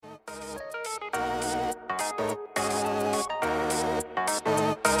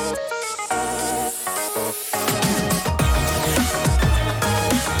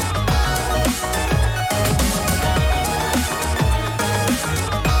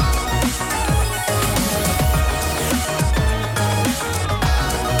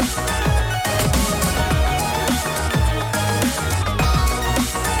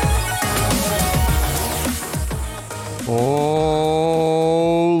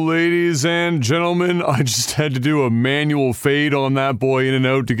Ladies and gentlemen, I just had to do a manual fade on that boy in and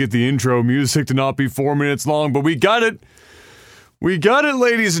out to get the intro music to not be 4 minutes long, but we got it. We got it,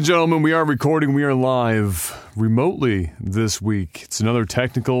 ladies and gentlemen. We are recording. We are live remotely this week. It's another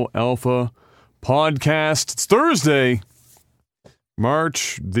Technical Alpha podcast. It's Thursday,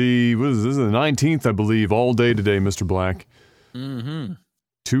 March the 19th, I believe. All day today, Mr. Black.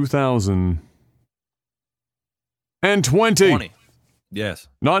 2020. Yes.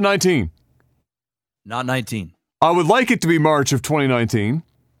 Not 19. Not 19. I would like it to be March of 2019. It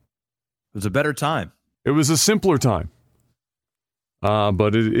was a better time. It was a simpler time.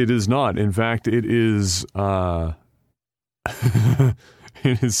 But it is not. In fact, it is it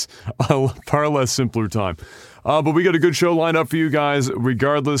is a far less simpler time. But we got a good show lined up for you guys.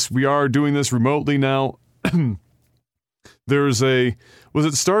 Regardless, we are doing this remotely now. There's was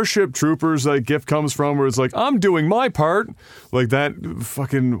it Starship Troopers that GIF comes from where it's like, I'm doing my part? Like that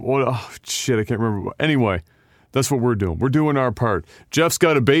fucking, shit, I can't remember. Anyway, that's what we're doing. We're doing our part. Jeff's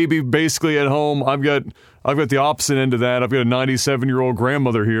got a baby basically at home. I've got the opposite end of that. I've got a 97-year-old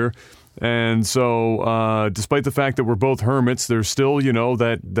grandmother here. And so, despite the fact that we're both hermits, there's still,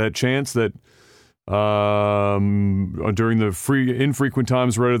 that chance that during the infrequent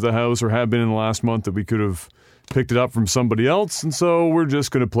times we're out of the house or have been in the last month that we could have picked it up from somebody else, and so we're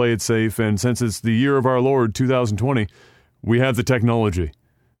just going to play it safe. And since it's the year of our Lord 2020, we have the technology.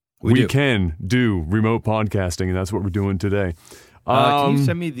 We can do remote podcasting, and that's what we're doing today. Can you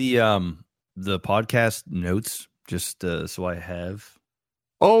send me the podcast notes just so I have?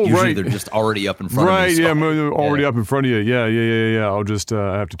 Oh, usually right. They're just already up in front of me. Right, yeah, they're already up in front of you. Yeah. I'll just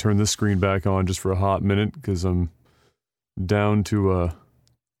I have to turn this screen back on just for a hot minute because I'm down to a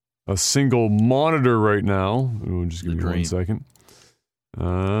single monitor right now. Just give me 1 second. We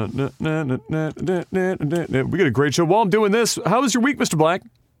got a great show. While I'm doing this, how was your week, Mr. Black?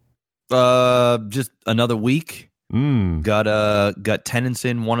 Just another week. Got tenants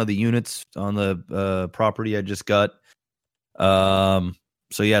in one of the units on the property I just got.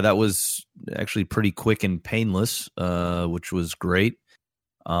 So yeah, that was actually pretty quick and painless, which was great.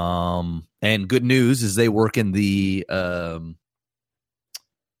 And good news is they work in the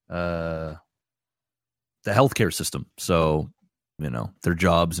healthcare system, so their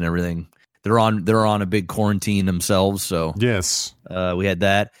jobs and everything. They're on a big quarantine themselves. So yes, we had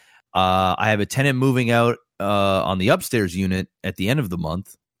that. I have a tenant moving out on the upstairs unit at the end of the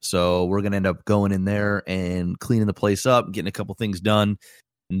month, so we're gonna end up going in there and cleaning the place up, getting a couple things done,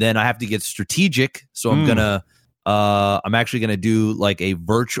 and then I have to get strategic. So I'm actually gonna do like a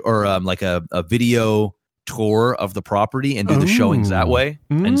virtual or like a video tour of the property and do the showings that way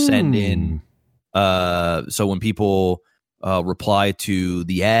and send in so when people reply to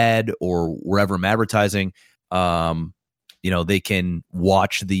the ad or wherever I'm advertising, they can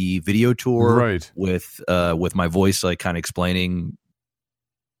watch the video tour with my voice, like kind of explaining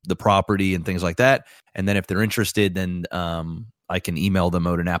the property and things like that. And then if they're interested, then I can email them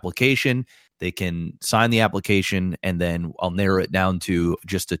out an application. They can sign the application, and then I'll narrow it down to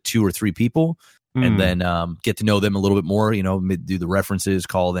just 2 or 3 people. And then get to know them a little bit more, do the references,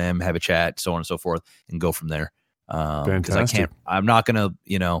 call them, have a chat, so on and so forth, and go from there. Fantastic. I'm not going to,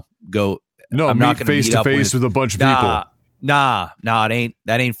 go. No, I'm not going to face to face with a bunch of people. That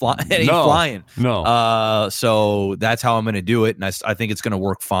ain't flying. No. So that's how I'm going to do it. And I think it's going to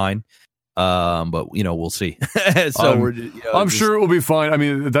work fine. But we'll see. So I'm sure it will be fine. I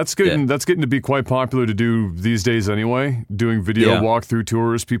mean, that's getting to be quite popular to do these days anyway. Doing video walkthrough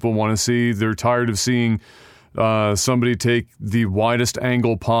tours, people want to see. They're tired of seeing somebody take the widest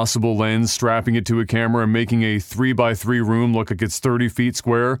angle possible lens, strapping it to a camera, and making a 3x3 room look like it's 30 feet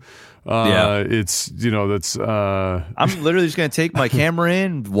square. It's that's. I'm literally just gonna take my camera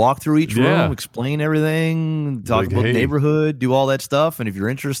in, walk through each room, explain everything, talk about the neighborhood, do all that stuff. And if you're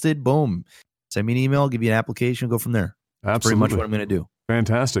interested, boom, send me an email, give you an application, go from there. Absolutely. That's pretty much what I'm gonna do.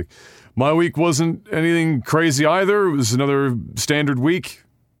 Fantastic. My week wasn't anything crazy either. It was another standard week.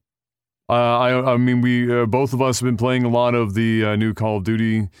 I mean, we both of us have been playing a lot of the new Call of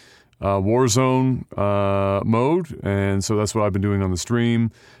Duty Warzone mode, and so that's what I've been doing on the stream.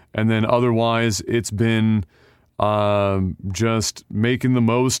 And then otherwise, it's been just making the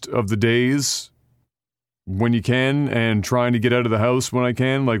most of the days when you can and trying to get out of the house when I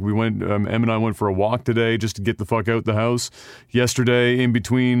can. Like we went, Em and I went for a walk today just to get the fuck out the house. Yesterday, in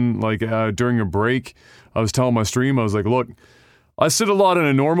between, during a break, I was telling my stream, I was like, look, I sit a lot in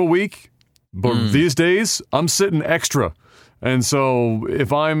a normal week, but these days, I'm sitting extra. And so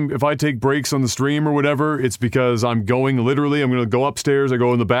if I take breaks on the stream or whatever, it's because I'm going to go upstairs, I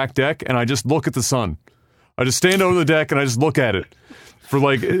go in the back deck, and I just look at the sun. I just stand out on the deck and I just look at it for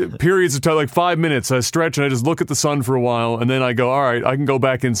like periods of time, like 5 minutes. I stretch and I just look at the sun for a while, and then I go, all right, I can go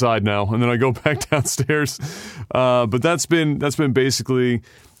back inside now, and then I go back downstairs. But that's been basically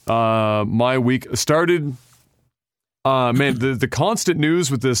my week. Started, man, the constant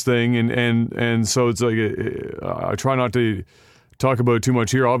news with this thing, and so it's like I try not to talk about it too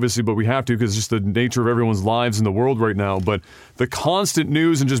much here, obviously, but we have to because it's just the nature of everyone's lives in the world right now. But the constant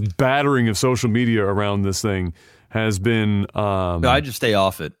news and just battering of social media around this thing has been I just stay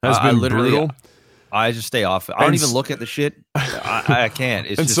off it. Has been brutal. I just stay off it. I don't even look at the shit. I can't.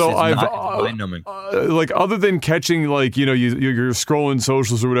 It's and just so it's mind-numbing. Like, other than catching, like, you're scrolling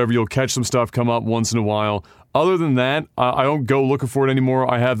socials or whatever, you'll catch some stuff come up once in a while. Other than that, I don't go looking for it anymore.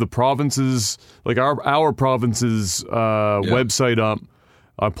 I have the provinces, like our province's website up.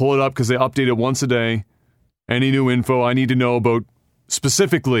 I pull it up because they update it once a day. Any new info I need to know about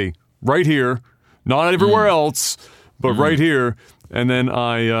specifically right here, not everywhere else, but right here. And then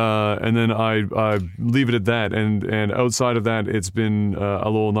I leave it at that. And outside of that, it's been a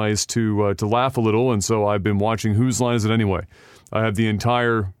little nice to laugh a little. And so I've been watching Whose Line Is It Anyway? I have the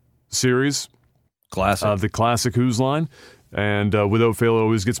entire series. Classic. The classic Whose Line. And without fail, it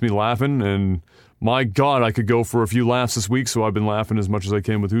always gets me laughing. And my God, I could go for a few laughs this week, so I've been laughing as much as I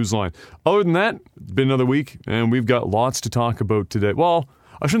can with Whose Line. Other than that, it's been another week, and we've got lots to talk about today. Well,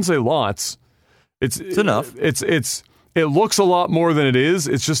 I shouldn't say lots. It's enough. It looks a lot more than it is.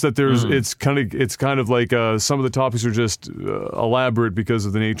 It's just that there's it's kind of like some of the topics are just elaborate because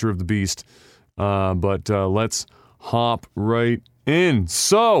of the nature of the beast. But let's hop right in.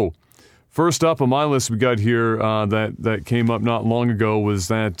 So, first up on my list we got here that came up not long ago was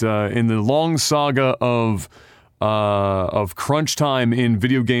that in the long saga of crunch time in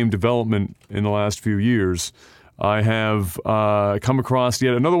video game development in the last few years, I have come across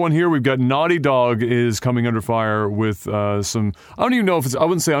yet another one here. We've got Naughty Dog is coming under fire with some... I don't even know if it's... I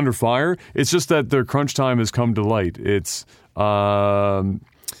wouldn't say under fire. It's just that their crunch time has come to light. It's...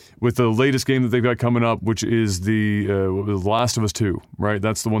 with the latest game that they've got coming up, which is the Last of Us 2, right?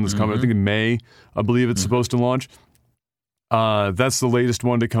 That's the one that's coming, I think in May, I believe it's supposed to launch. That's the latest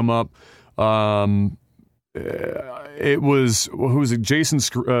one to come up. It was, who was it? Jason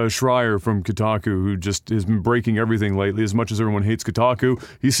Schreier from Kotaku, who just has been breaking everything lately. As much as everyone hates Kotaku,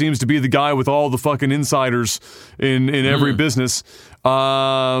 he seems to be the guy with all the fucking insiders in every business.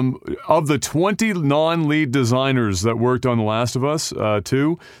 Of the 20 non-lead designers that worked on The Last of Us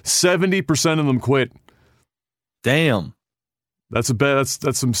 2, 70% of them quit. Damn, that's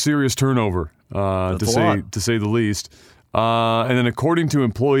some serious turnover, to say the least. And then according to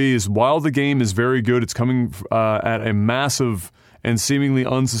employees, while the game is very good, it's coming at a massive and seemingly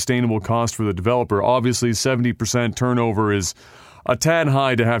unsustainable cost for the developer. Obviously, 70% turnover is a tad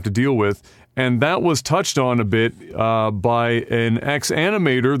high to have to deal with. And that was touched on a bit by an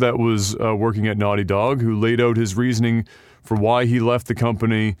ex-animator that was working at Naughty Dog, who laid out his reasoning for why he left the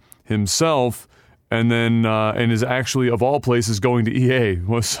company himself, and then and is actually, of all places, going to EA.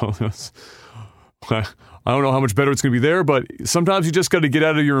 I don't know how much better it's going to be there, but sometimes you just got to get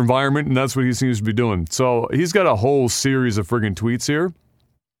out of your environment, and that's what he seems to be doing. So he's got a whole series of friggin' tweets here.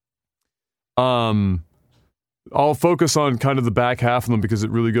 I'll focus on kind of the back half of them because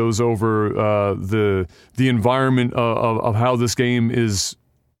it really goes over the environment of how this game is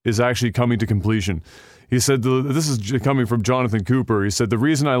actually coming to completion. He said, this is coming from Jonathan Cooper. He said, the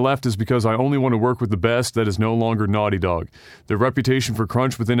reason I left is because I only want to work with the best. That is no longer Naughty Dog. Their reputation for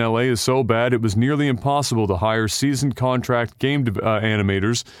crunch within LA is so bad it was nearly impossible to hire seasoned contract game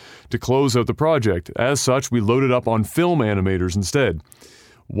animators to close out the project. As such, we loaded up on film animators instead.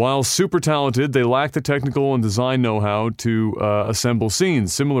 While super talented, they lack the technical and design know-how to assemble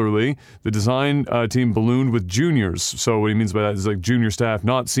scenes. Similarly, the design team ballooned with juniors. So what he means by that is like junior staff,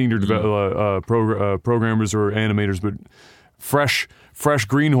 not senior programmers or animators, but fresh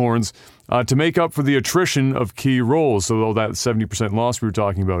greenhorns to make up for the attrition of key roles. So that 70% loss we were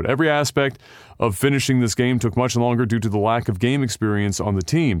talking about. Every aspect of finishing this game took much longer due to the lack of game experience on the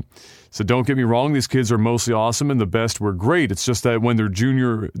team. So don't get me wrong, these kids are mostly awesome and the best were great. It's just that when the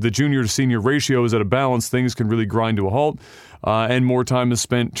junior to senior ratio is at a balance, things can really grind to a halt, and more time is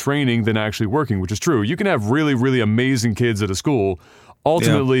spent training than actually working, which is true. You can have really, really amazing kids at a school.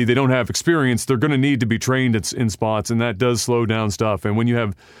 Ultimately, they don't have experience. They're going to need to be trained in spots, and that does slow down stuff. And when you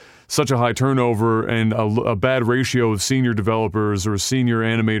have such a high turnover and a bad ratio of senior developers or senior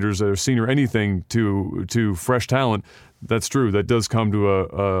animators or senior anything to fresh talent, that's true. That does come to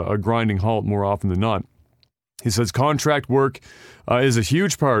a grinding halt more often than not. He says contract work is a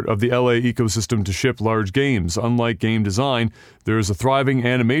huge part of the LA ecosystem to ship large games. Unlike game design, there is a thriving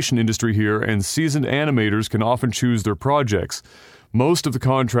animation industry here, and seasoned animators can often choose their projects. most of the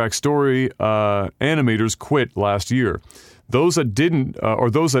contract story animators quit last year. Those that didn't, or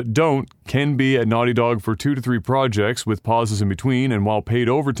those that don't, can be at Naughty Dog for 2 to 3 projects with pauses in between, and while paid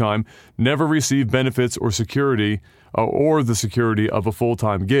overtime, never receive benefits or security, or the security of a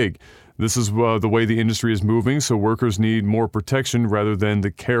full-time gig. This is the way the industry is moving, so workers need more protection rather than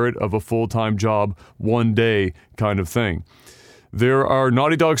the carrot of a full-time job, one day kind of thing. There are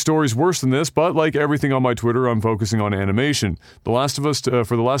Naughty Dog stories worse than this, but like everything on my Twitter, I'm focusing on animation. For The Last of Us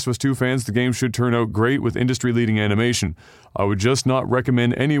 2 fans, the game should turn out great with industry-leading animation. I would just not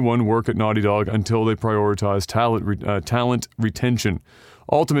recommend anyone work at Naughty Dog until they prioritize talent retention.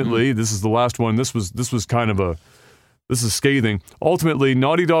 Ultimately, this is the last one. This was kind of this is scathing. Ultimately,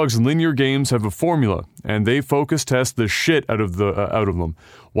 Naughty Dog's linear games have a formula, and they focus test the shit out of them.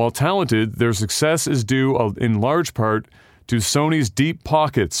 While talented, their success is due in large part to Sony's deep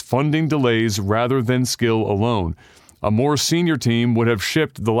pockets, funding delays rather than skill alone. A more senior team would have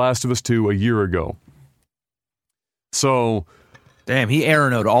shipped The Last of Us 2 a year ago. So, damn, he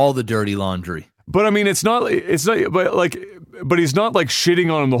airing out all the dirty laundry. But I mean, but he's not like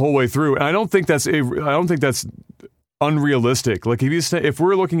shitting on him the whole way through. And I don't think that's unrealistic. Like if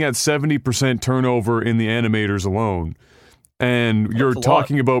we're looking at 70% turnover in the animators alone, and you're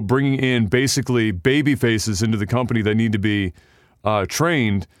talking about bringing in basically baby faces into the company that need to be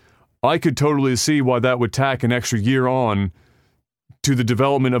trained, I could totally see why that would tack an extra year on to the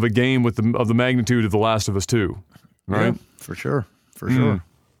development of a game of the magnitude of The Last of Us 2. Right? Yeah, for sure. Sure.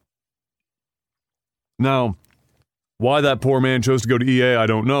 Now, why that poor man chose to go to EA, I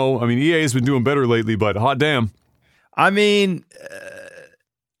don't know. I mean, EA has been doing better lately, but hot damn. I mean,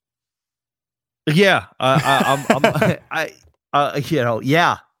 yeah, yeah. I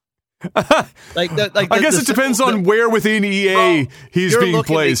guess it depends on where within EA he's being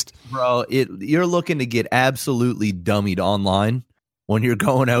placed, bro. You're looking to get absolutely dummied online when you're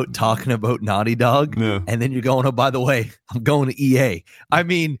going out talking about Naughty Dog, and then you're going, oh, by the way, I'm going to EA. I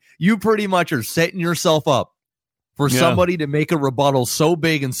mean, you pretty much are setting yourself up for somebody to make a rebuttal so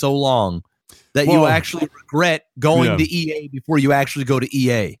big and so long that you actually regret going to EA before you actually go to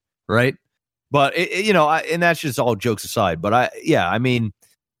EA, right? But and that's just all jokes aside. But I mean,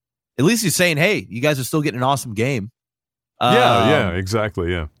 at least he's saying, hey, you guys are still getting an awesome game.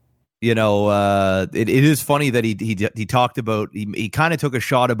 Exactly. Yeah. It is funny that he talked about he kind of took a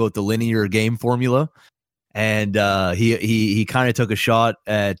shot about the linear game formula, and he kind of took a shot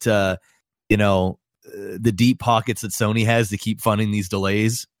at the deep pockets that Sony has to keep funding these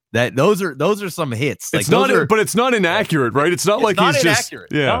delays. That those are some hits. But it's not inaccurate, right? It's not like he's inaccurate.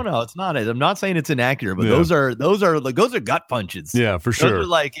 just No, it's not. I'm not saying it's inaccurate, but those are gut punches. Yeah, for sure. Those are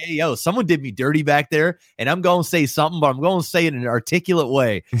like, hey, yo, someone did me dirty back there, and I'm going to say something, but I'm going to say it in an articulate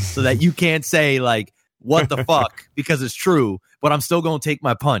way so that you can't say like, what the fuck, because it's true, but I'm still going to take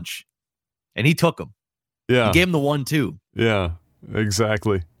my punch. And he took him. Yeah, he gave him the 1-2. Yeah,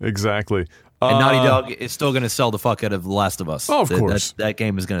 exactly. And Naughty Dog is still going to sell the fuck out of The Last of Us. Oh, of course. That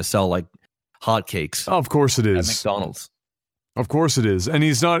game is going to sell like hotcakes. Of course it is. At McDonald's. Of course it is. And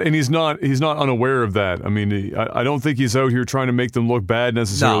he's not unaware of that. I mean, I don't think he's out here trying to make them look bad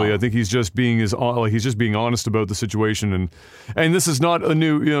necessarily. No. I think he's just being honest about the situation, and this is not a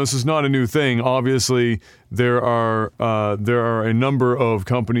new thing. Obviously, there are a number of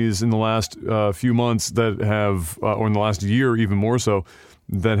companies in the last few months that have or in the last year even more so,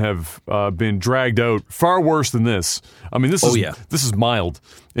 that have been dragged out far worse than this. I mean, this is mild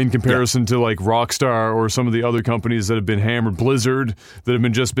in comparison to like Rockstar or some of the other companies that have been hammered, Blizzard, that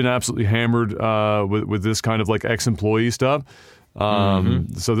have been absolutely hammered with this kind of like ex-employee stuff.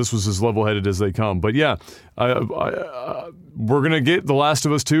 So this was as level-headed as they come. But yeah, we're going to get The Last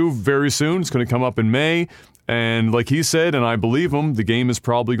of Us 2 very soon. It's going to come up in May. And like he said, and I believe him, the game is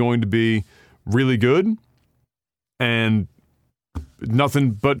probably going to be really good. And nothing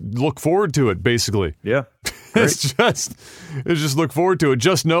but look forward to it, basically. Yeah. It's just look forward to it.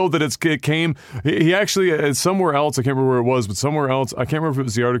 Just know that it came. He actually, somewhere else, I can't remember where it was, but somewhere else, I can't remember if it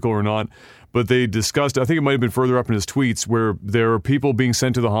was the article or not, but they discussed, I think it might have been further up in his tweets, where there are people being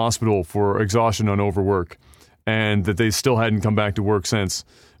sent to the hospital for exhaustion on overwork, and that they still hadn't come back to work since.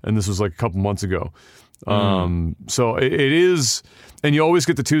 And this was like a couple months ago. So it is, and you always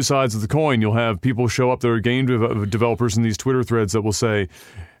get the two sides of the coin. You'll have people show up that are game developers in these Twitter threads that will say,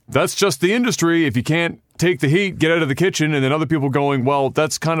 that's just the industry. If you can't take the heat, get out of the kitchen. And then other people going, well,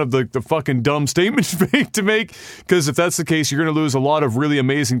 that's kind of the fucking dumb statement to make. Because if that's the case, you're going to lose a lot of really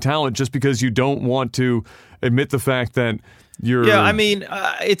amazing talent just because you don't want to admit the fact that you're... Yeah, I mean,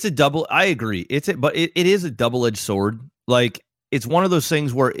 it's a double... I agree. But it is a double-edged sword. Like, it's one of those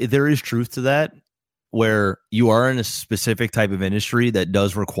things where there is truth to that. where you are in a specific type of industry that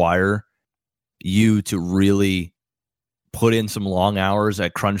does require you to really put in some long hours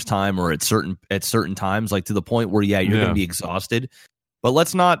at crunch time or at certain times, like to the point where you're going to be exhausted. But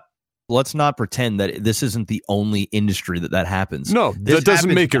let's not pretend that this isn't the only industry that happens. No, that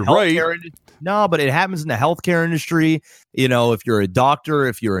doesn't make it right. No, but it happens in the healthcare industry. If you're a doctor,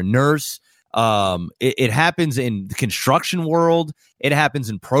 if you're a nurse, it happens in the construction world. It happens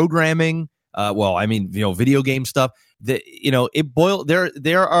in programming. Video game stuff. The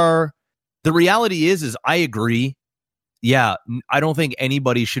reality is I agree. Yeah, I don't think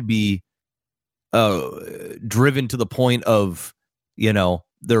anybody should be driven to the point of,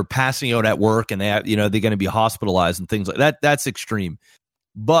 they're passing out at work and they're going to be hospitalized and things like that. That's extreme.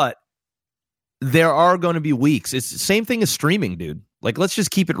 But there are going to be weeks. It's the same thing as streaming, dude. Like, let's just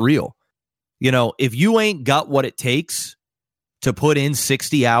keep it real. If you ain't got what it takes to put in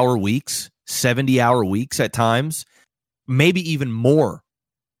 60-hour weeks, 70-hour weeks at times, maybe even more,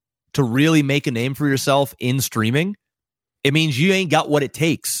 to really make a name for yourself in streaming, it means you ain't got what it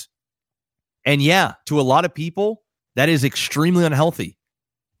takes. And yeah, to a lot of people, that is extremely unhealthy.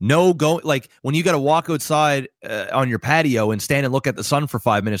 Like when you got to walk outside on your patio and stand and look at the sun for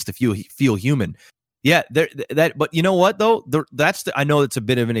 5 minutes to feel human. Yeah, but you know what though? I know it's a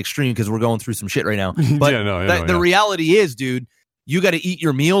bit of an extreme because we're going through some shit right now. But the reality is, dude, you got to eat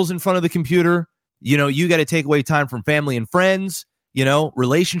your meals in front of the computer. You got to take away time from family and friends.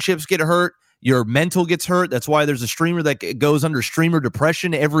 Relationships get hurt. Your mental gets hurt. That's why there's a streamer that goes under streamer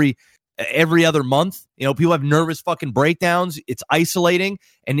depression every other month. People have nervous fucking breakdowns. It's isolating.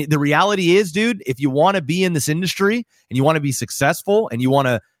 And the reality is, dude, if you want to be in this industry and you want to be successful and you want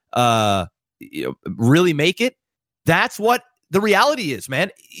to really make it, that's what the reality is,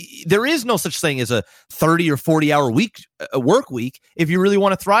 man. There is no such thing as a 30 or 40 hour work week if you really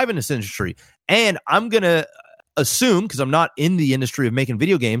want to thrive in this industry. And I'm going to assume, because I'm not in the industry of making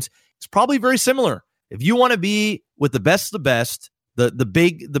video games, it's probably very similar. If you want to be with the best of the best, the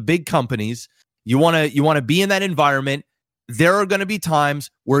big companies, you want to be in that environment, there are going to be times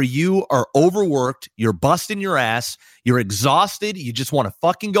where you are overworked, you're busting your ass, you're exhausted, you just want to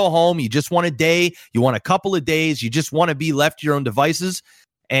fucking go home, you just want a day, you want a couple of days, you just want to be left to your own devices.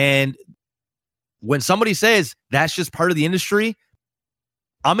 And when somebody says that's just part of the industry,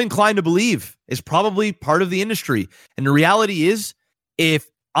 I'm inclined to believe it's probably part of the industry. And the reality is, if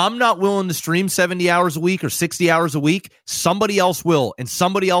I'm not willing to stream 70 hours a week or 60 hours a week, somebody else will, and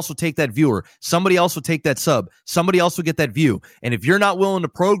somebody else will take that viewer. Somebody else will take that sub. Somebody else will get that view. And if you're not willing to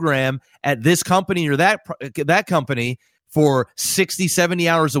program at this company or that company for 60, 70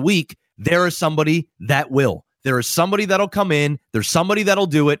 hours a week, there is somebody that will. There is somebody that'll come in. There's somebody that'll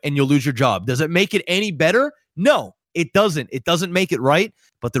do it, and you'll lose your job. Does it make it any better? No, it doesn't. It doesn't make it right.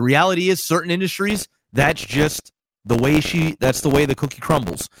 But the reality is, certain industries, that's just that's the way the cookie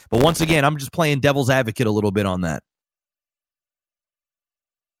crumbles. But once again, I'm just playing devil's advocate a little bit on that.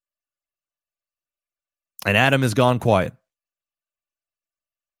 And Adam has gone quiet.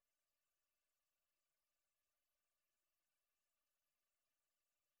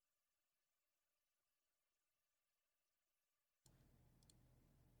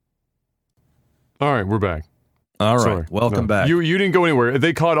 All right, we're back. All right, Sorry. Welcome back. You didn't go anywhere.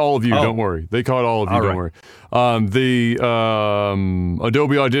 They caught all of you. Don't worry. They caught all of you. Don't worry. The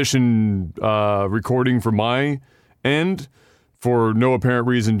Adobe Audition recording for my end, for no apparent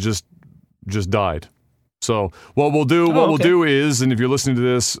reason, just died. So what we'll do is, and if you're listening to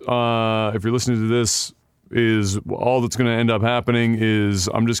this, is all that's going to end up happening is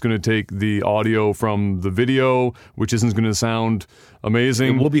I'm just going to take the audio from the video, which isn't going to sound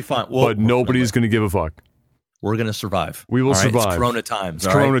amazing. We'll be fine. But nobody's going to give a fuck. We're going to survive. We will survive. It's Corona times.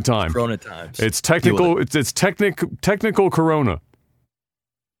 It's Corona time. It's Corona times. It's technical. It's technical Corona.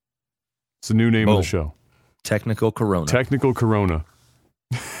 It's the new name of the show. Technical Corona. Technical Corona.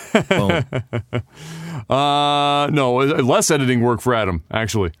 Boom. No, less editing work for Adam,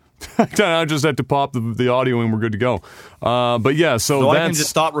 actually. I just had to pop the audio and we're good to go. But yeah, so that's, I can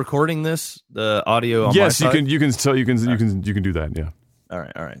just stop recording the audio on yes, my side? you can do that, yeah. All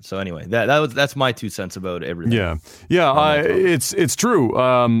right. So anyway, that's my 2 cents about everything. Yeah. It's true.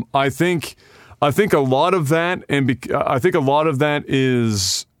 I think a lot of that, I think a lot of that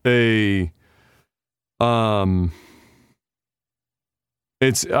is I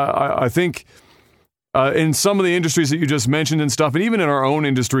think in some of the industries that you just mentioned and stuff, and even in our own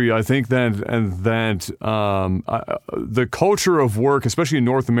industry, I think that the culture of work, especially in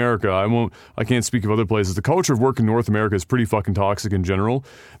North America, I can't speak of other places. The culture of work in North America is pretty fucking toxic in general.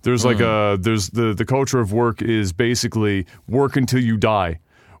 There's there's the culture of work is basically work until you die.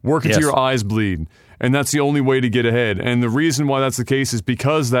 work until your eyes bleed. And that's the only way to get ahead. And the reason why that's the case is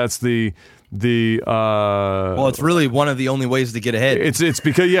because that's well, it's really one of the only ways to get ahead. It's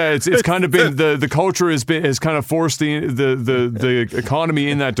because it's kind of been the culture has kind of forced the economy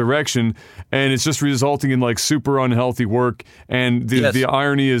in that direction, and it's just resulting in like super unhealthy work. And the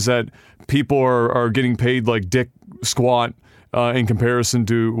irony is that people are getting paid like dick squat in comparison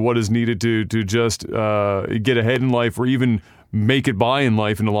to what is needed to just get ahead in life or even make it by in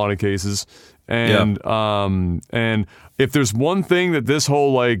life in a lot of cases. And and if there's one thing that this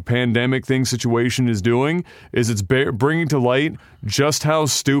whole like pandemic thing situation is doing, is it's bringing to light just how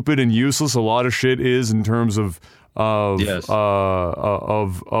stupid and useless a lot of shit is in terms of the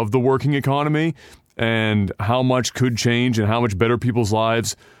working economy, and how much could change and how much better people's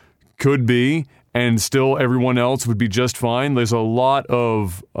lives could be, and still everyone else would be just fine. There's a lot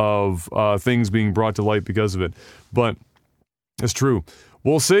of things being brought to light because of it, but it's true.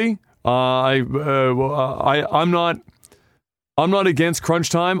 We'll see. I'm not against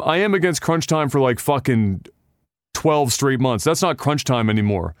crunch time. I am against crunch time for like fucking 12 straight months. That's not crunch time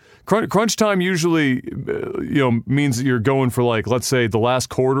anymore. Crunch time usually, means that you're going for like, let's say the last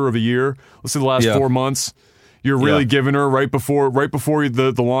quarter of a year. Let's say the last 4 months. You're really giving her right before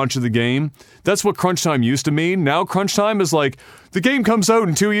the launch of the game. That's what crunch time used to mean. Now crunch time is like, the game comes out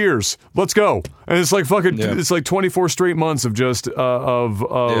in 2 years. Let's go. And it's like fucking, it's like 24 straight months of just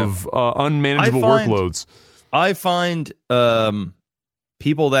unmanageable workloads. I find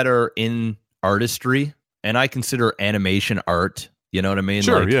people that are in artistry, and I consider animation art. You know what I mean?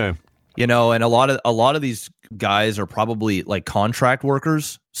 Sure. Like, yeah. And a lot of these guys are probably like contract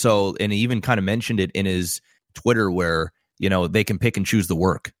workers. So, and he even kind of mentioned it in his Twitter where, they can pick and choose the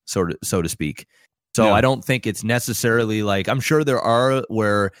work, so to speak. So I don't think it's necessarily like, I'm sure there are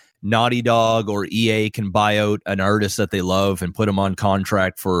where Naughty Dog or EA can buy out an artist that they love and put them on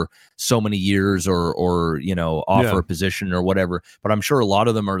contract for so many years or offer a position or whatever. But I'm sure a lot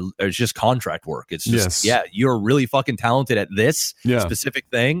of them it's just contract work. It's just, you're really fucking talented at this specific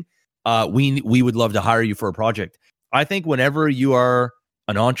thing. We would love to hire you for a project. I think whenever you are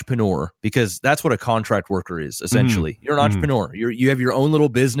an entrepreneur, because that's what a contract worker is essentially. You're an entrepreneur. You have your own little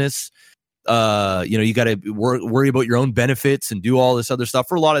business. You got to worry about your own benefits and do all this other stuff.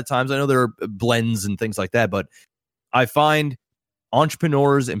 For a lot of times, I know there are blends and things like that, but I find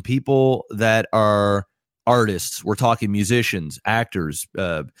entrepreneurs and people that are artists, we're talking musicians, actors,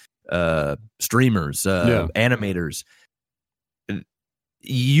 streamers, animators,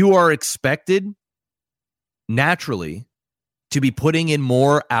 you are expected naturally to be putting in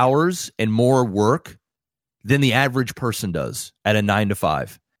more hours and more work than the average person does at a 9 to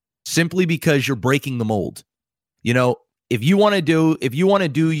 5, simply because you're breaking the mold. If you want to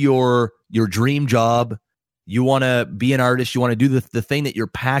do your dream job, you want to be an artist, you want to do the thing that you're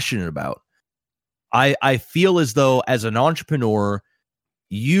passionate about. I feel as though as an entrepreneur,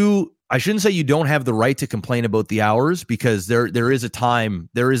 I shouldn't say you don't have the right to complain about the hours, because there is a time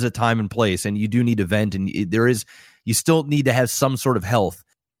and place, and you do need to vent, and you still need to have some sort of health.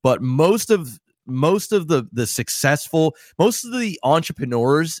 But most of the successful, most of the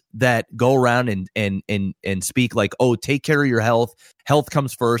entrepreneurs that go around and speak like, oh, take care of your health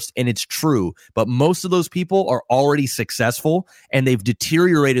comes first, and it's true, but most of those people are already successful, and they've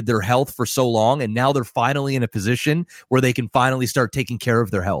deteriorated their health for so long, and now they're finally in a position where they can finally start taking care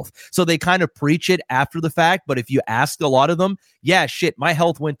of their health. So they kind of preach it after the fact, but if you ask a lot of them, my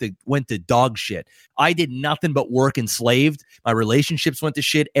health went to dog shit. I did nothing but work and slaved. My relationships went to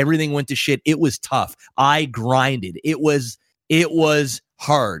shit. Everything went to shit. It was tough. I grinded. It was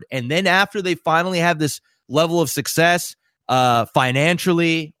hard. And then after they finally have this level of success,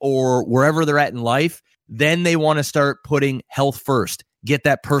 financially or wherever they're at in life, then they want to start putting health first. Get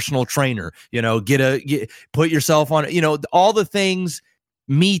that personal trainer, put yourself on, all the things,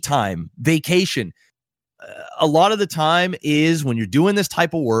 me time, vacation. A lot of the time is when you're doing this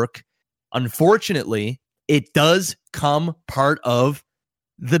type of work, unfortunately, it does come part of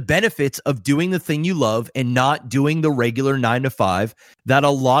the benefits of doing the thing you love and not doing the regular 9 to 5 that a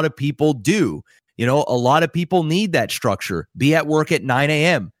lot of people do. A lot of people need that structure. Be at work at 9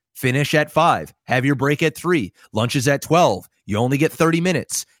 a.m., finish at 5, have your break at 3, lunch is at 12. You only get 30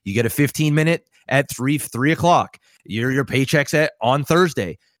 minutes. You get a 15-minute at 3 o'clock. Your paycheck's on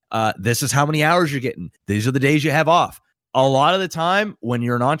Thursday. This is how many hours you're getting. These are the days you have off. A lot of the time, when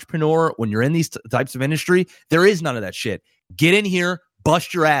you're an entrepreneur, when you're in these types of industry, there is none of that shit. Get in here,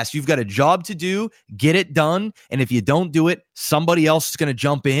 bust your ass. You've got a job to do, get it done. And if you don't do it, somebody else is going to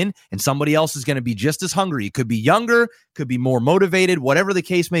jump in and somebody else is going to be just as hungry. It could be younger, could be more motivated, whatever the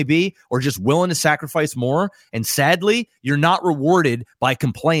case may be, or just willing to sacrifice more. And sadly, you're not rewarded by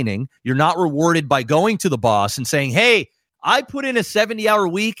complaining. You're not rewarded by going to the boss and saying, hey, I put in a 70-hour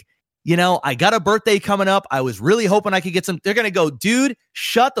week. You know, I got a birthday coming up. I was really hoping I could get some. They're going to go, dude,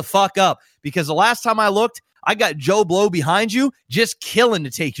 shut the fuck up. Because the last time I looked, I got Joe Blow behind you just killing to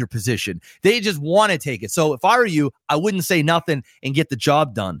take your position. They just want to take it. So if I were you, I wouldn't say nothing and get the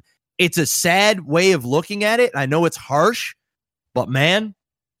job done. It's a sad way of looking at it. I know it's harsh, but man,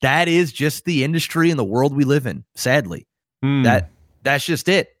 that is just the industry and the world we live in. Sadly, that's just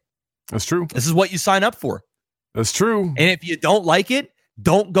it. That's true. This is what you sign up for. That's true. And if you don't like it,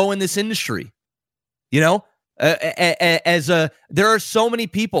 don't go in this industry. You know, there are so many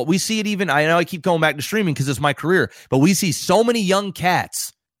people. We see it even. I know I keep going back to streaming because it's my career, but we see so many young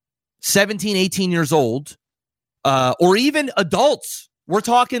cats, 17, 18 years old, or even adults. We're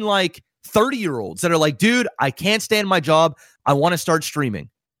talking like 30-year-olds that are like, dude, I can't stand my job. I want to start streaming.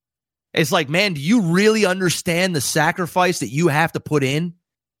 It's like, man, do you really understand the sacrifice that you have to put in?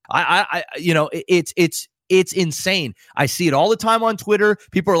 It's insane. I see it all the time on Twitter.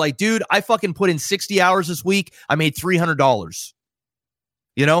 People are like, dude, I fucking put in 60 hours this week. I made $300.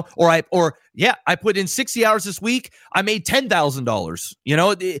 You know, I put in 60 hours this week. I made $10,000, you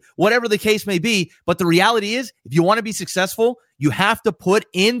know, whatever the case may be. But the reality is, if you want to be successful, you have to put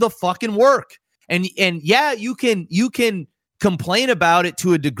in the fucking work. And yeah, you can complain about it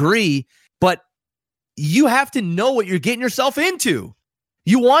to a degree, but you have to know what you're getting yourself into.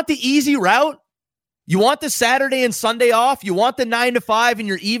 You want the easy route? You want the Saturday and Sunday off? You want the 9 to 5 and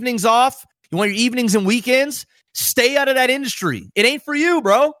your evenings off? You want your evenings and weekends? Stay out of that industry. It ain't for you,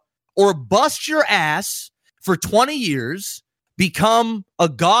 bro. Or bust your ass for 20 years, become a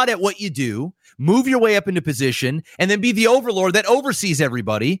god at what you do, move your way up into position, and then be the overlord that oversees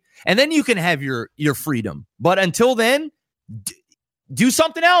everybody. And then you can have your freedom. But until then, do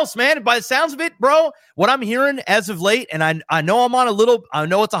something else, man. By the sounds of it, bro, what I'm hearing as of late, and I know I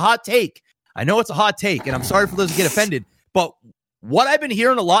know it's a hot take. I know it's a hot take, and I'm sorry for those who get offended, but what I've been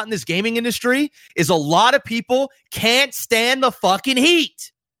hearing a lot in this gaming industry is a lot of people can't stand the fucking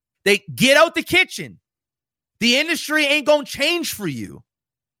heat. They get out the kitchen. The industry ain't going to change for you.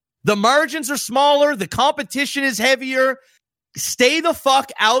 The margins are smaller. The competition is heavier. Stay the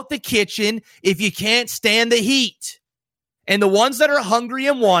fuck out the kitchen if you can't stand the heat. And the ones that are hungry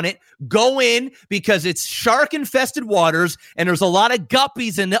and want it, go in because it's shark-infested waters and there's a lot of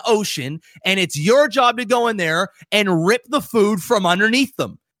guppies in the ocean, and it's your job to go in there and rip the food from underneath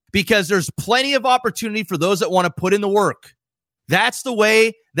them because there's plenty of opportunity for those that want to put in the work. That's the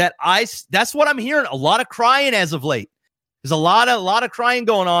way that that's what I'm hearing. A lot of crying as of late. There's a lot of crying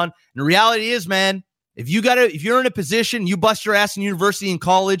going on. And the reality is, man, if you're in a position, you bust your ass in university and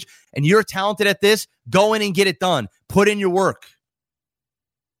college, and you're talented at this, go in and get it done. Put in your work.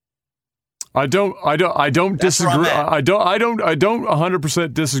 I don't disagree. I don't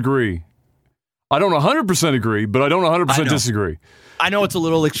 100% disagree. I don't 100% agree, but I don't 100% disagree. I know it's a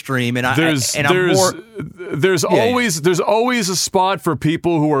little extreme, and there's always a spot for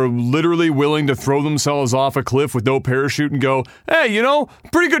people who are literally willing to throw themselves off a cliff with no parachute and go, hey, you know,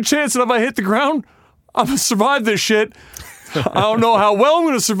 pretty good chance that if I hit the ground, I'm gonna survive this shit. I don't know how well I'm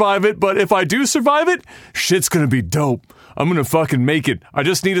gonna survive it, but if I do survive it, shit's gonna be dope. I'm gonna fucking make it. I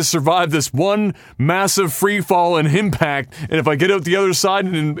just need to survive this one massive free fall and impact, and if I get out the other side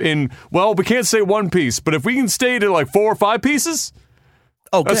in well, we can't say one piece, but if we can stay to like 4 or 5 pieces,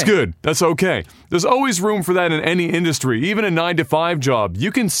 okay. That's good. That's okay. There's always room for that in any industry, even a 9-to-5 job.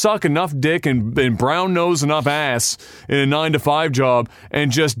 You can suck enough dick and brown nose enough ass in a 9-to-5 job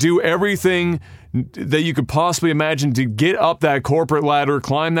and just do everything that you could possibly imagine to get up that corporate ladder,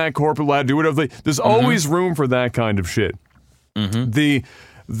 climb that corporate ladder, do whatever. There's always room for that kind of shit. Mm-hmm.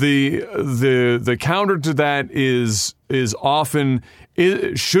 The counter to that is often,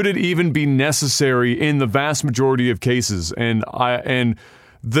 should it even be necessary in the vast majority of cases? And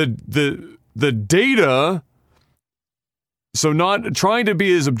the data, so not trying to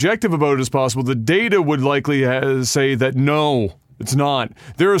be as objective about it as possible, the data would likely say that no, it's not.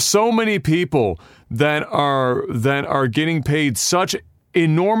 There are so many people that are getting paid such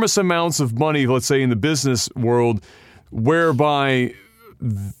enormous amounts of money, let's say in the business world, whereby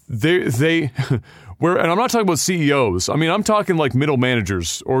they where, and I'm not talking about CEOs. I mean, I'm talking like middle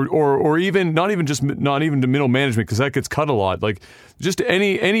managers or even not even to middle management, because that gets cut a lot. Like just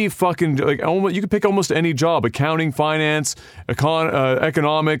any fucking, like, you could pick almost any job: accounting, finance,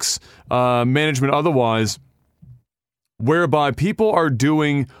 economics, management, otherwise, whereby people are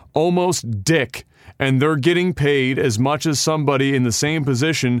doing almost dick, and they're getting paid as much as somebody in the same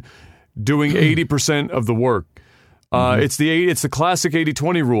position doing 80% of the work. It's the classic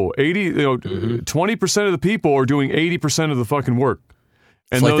 80-20 rule. 20% of the people are doing 80% of the fucking work.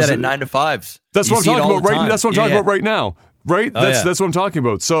 And it's like that at 9 to 5s. That's what I'm talking about right. That's what I'm talking about right now. Right? That's what I'm talking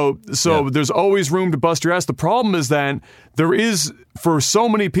about. So there's always room to bust your ass. The problem is that there is, for so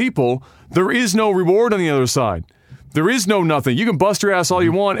many people, there is no reward on the other side. There is no nothing. You can bust your ass all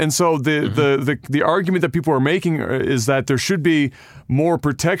you want. And so the argument that people are making is that there should be more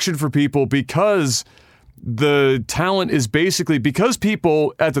protection for people because the talent is basically because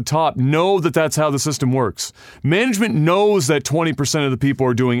people at the top know that that's how the system works. Management knows that 20% of the people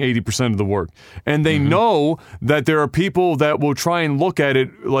are doing 80% of the work. And they know that there are people that will try and look at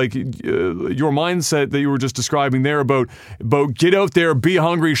it like your mindset that you were just describing there about get out there, be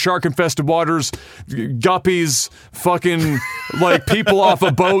hungry, shark-infested waters, guppies, fucking like people off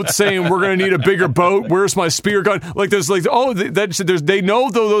a boat saying we're going to need a bigger boat. Where's my spear gun? Like there's like, they know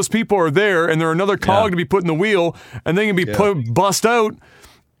though those people are there and they're another cog to be put in the wheel, and they can be bust out,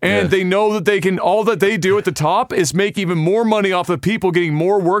 and they know that they can. All that they do at the top is make even more money off the people getting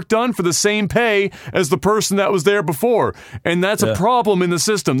more work done for the same pay as the person that was there before, and that's a problem in the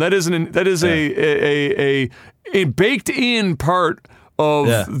system. That is a baked in part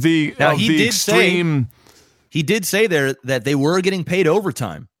of the extreme. He did say there that they were getting paid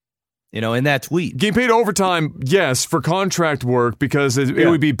overtime. In that tweet. Getting paid overtime, yes, for contract work because it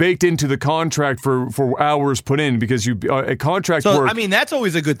would be baked into the contract for hours put in because a contract work. I mean, that's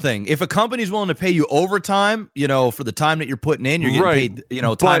always a good thing. If a company's willing to pay you overtime, for the time that you're putting in, you're getting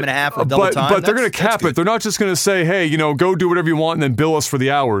paid, time and a half or double time. But they're going to cap it. They're not just going to say, hey, go do whatever you want and then bill us for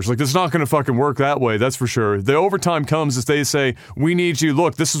the hours. Like, it's not going to fucking work that way. That's for sure. The overtime comes as they say, we need you.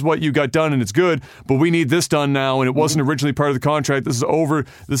 Look, this is what you got done and it's good, but we need this done now and it wasn't originally part of the contract. This is over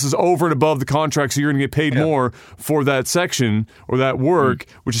and above the contract, so you're going to get paid more for that section or that work,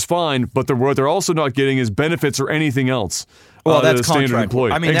 which is fine, but what they're also not getting is benefits or anything else. Well, that's standard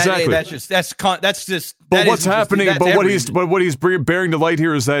employee. I mean, exactly. That's just. But what's happening? But what he's bearing to light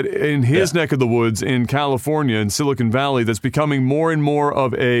here is that in his neck of the woods in California, in Silicon Valley, that's becoming more and more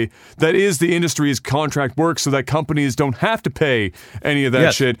of that is the industry's contract work, so that companies don't have to pay any of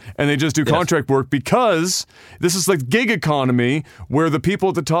that shit, and they just do contract work because this is like gig economy, where the people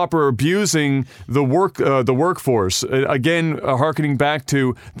at the top are abusing the workforce. Again, harkening back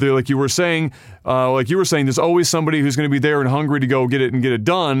to like you were saying, there's always somebody who's going to be there and hungry to go get it and get it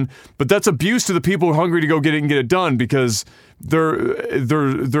done. But that's abuse to the people who are hungry to go get it and get it done because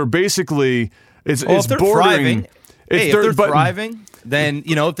they're basically it's bordering. Thriving, if they're thriving, then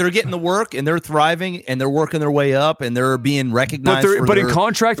if they're getting the work and they're thriving and they're working their way up and they're being recognized. But in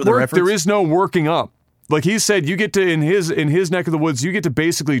contract work, there is no working up. Like he said, you get to in his neck of the woods, you get to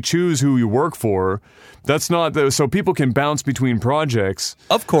basically choose who you work for. That's not so people can bounce between projects.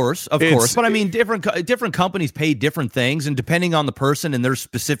 Of course. But I mean, different companies pay different things, and depending on the person and their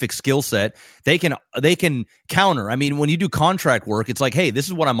specific skill set, they can counter. I mean, when you do contract work, it's like, hey, this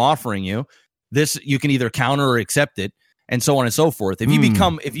is what I'm offering you. This you can either counter or accept it, and so on and so forth. If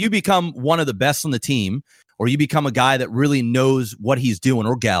you become one of the best on the team, or you become a guy that really knows what he's doing,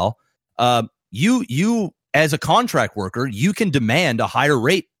 or gal, you as a contract worker, you can demand a higher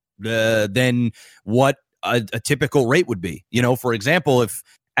rate than what a typical rate would be. For example, if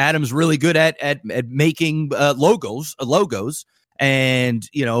Adam's really good at making logos, and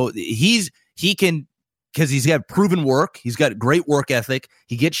he can, because he's got proven work, he's got great work ethic,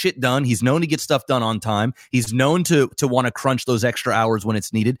 he gets shit done, he's known to get stuff done on time, he's known to want to crunch those extra hours when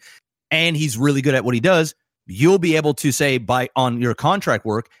it's needed, and he's really good at what he does. You'll be able to say on your contract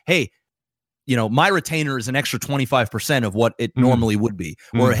work, hey, my retainer is an extra 25% of what it normally would be.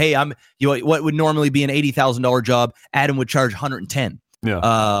 Or, hey, what would normally be an $80,000 job, Adam would charge 110.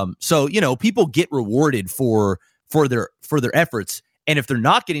 Yeah. So, people get rewarded for their efforts. And if they're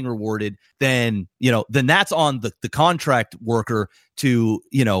not getting rewarded, then that's on the contract worker to,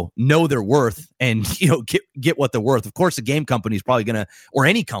 know their worth and, get what they're worth. Of course, the game company is probably or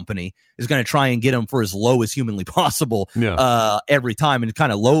any company is going to try and get them for as low as humanly possible every time and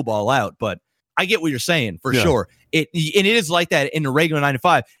kind of lowball out. But I get what you're saying for sure. It is like that in the regular 9 to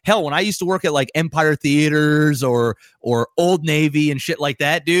 5. Hell, when I used to work at like Empire Theaters or Old Navy and shit like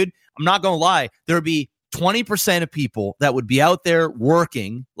that, dude, I'm not gonna lie, there would be 20% of people that would be out there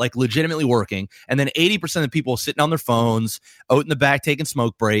working, like legitimately working, and then 80% of people sitting on their phones, out in the back taking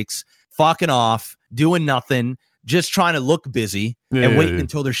smoke breaks, fucking off, doing nothing, just trying to look busy and waiting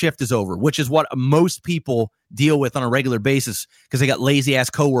until their shift is over, which is what most people deal with on a regular basis because they got lazy ass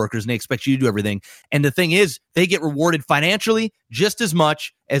coworkers and they expect you to do everything. And the thing is, they get rewarded financially just as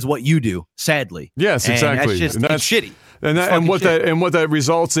much as what you do, sadly. Yes, exactly. It's shitty. And what that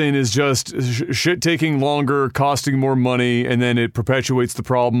results in is just shit taking longer, costing more money, and then it perpetuates the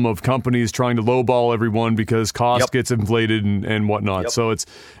problem of companies trying to lowball everyone because cost gets inflated and whatnot. So it's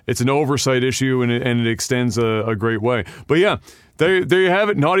an oversight issue, and it extends a great way. But yeah, there you have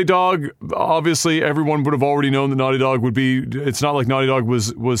it. Naughty Dog. Obviously, everyone would have already known that Naughty Dog would be. It's not like Naughty Dog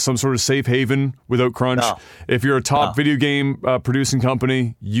was some sort of safe haven without crunch. No. If you're a top video game producing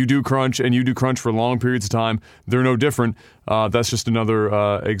company, you do crunch, and you do crunch for long periods of time. They're no different. That's just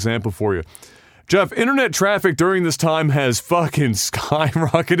another example for you. Jeff, internet traffic during this time has fucking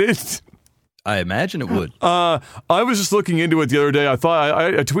skyrocketed. I imagine it would. I was just looking into it the other day. I thought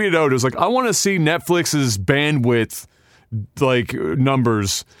I tweeted out. It was like, I want to see Netflix's bandwidth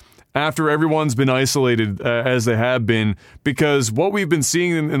numbers after everyone's been isolated as they have been, because what we've been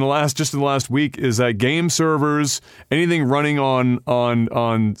seeing in the last week is that game servers, anything running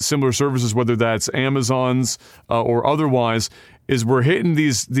on similar services, whether that's Amazon's or otherwise, is we're hitting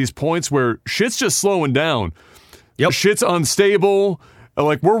these points where shit's just slowing down. Shit's unstable.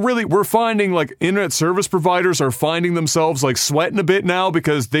 Like we're finding like internet service providers are finding themselves like sweating a bit now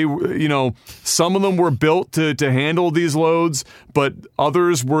because they, some of them were built to handle these loads, but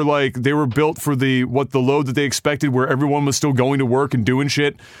others were like, they were built for the load that they expected, where everyone was still going to work and doing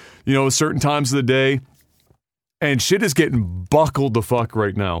shit, certain times of the day. And shit is getting buckled the fuck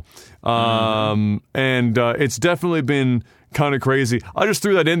right now. And it's definitely been kind of crazy. I just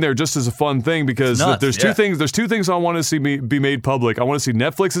threw that in there just as a fun thing because there's two things I want to see be made public. I want to see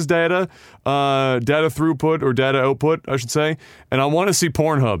Netflix's data throughput or data output, I should say, and I want to see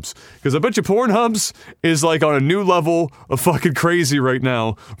Pornhub's, because I bet you Pornhub's is like on a new level of fucking crazy right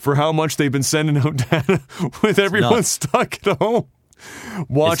now for how much they've been sending out data with everyone stuck at home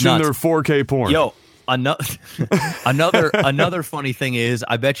watching their 4K porn. Yo, another funny thing is,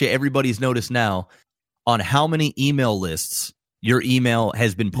 I bet you everybody's noticed now on how many email lists your email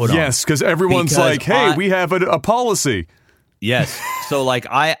has been put on. Yes, because everyone's like, hey, we have a policy. Yes. So like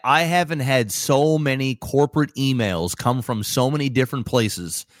I haven't had so many corporate emails come from so many different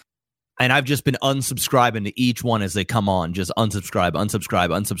places, and I've just been unsubscribing to each one as they come on. Just unsubscribe.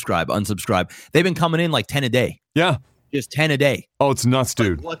 They've been coming in like 10 a day. Yeah. Just 10 a day. Oh, it's nuts,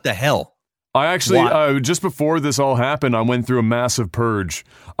 dude. Like, what the hell? I actually, just before this all happened, I went through a massive purge.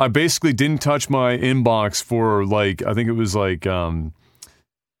 I basically didn't touch my inbox for like, I think it was like, I don't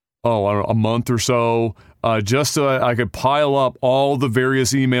know, a month or so, just so I could pile up all the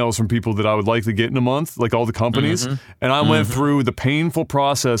various emails from people that I would likely get in a month, like all the companies. And I went through the painful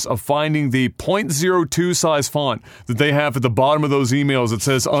process of finding the 0.02 size font that they have at the bottom of those emails that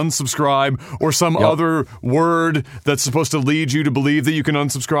says unsubscribe or some other word that's supposed to lead you to believe that you can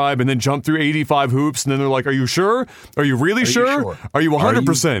unsubscribe, and then jump through 85 hoops. And then they're like, are you sure? Are you really sure? Are you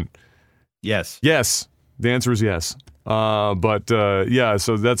 100%? Yes. Yes. The answer is yes. So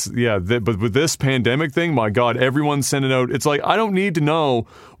that's, but with this pandemic thing, my God, everyone's sending out, it's like, I don't need to know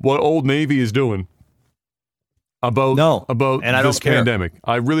what Old Navy is doing about this pandemic.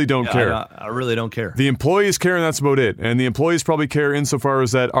 I really don't care. I really don't care. The employees care, and that's about it. And the employees probably care insofar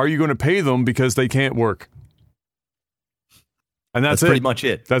as that, are you going to pay them because they can't work? And that's pretty much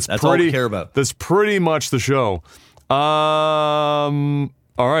it. That's all we care about. That's pretty much the show. All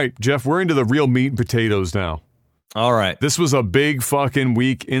right, Jeff, we're into the real meat and potatoes now. All right. This was a big fucking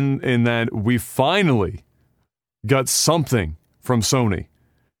week in that we finally got something from Sony.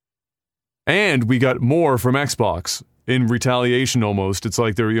 And we got more from Xbox in retaliation almost. It's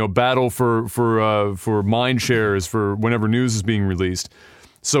like they're, battle for mind shares for whenever news is being released.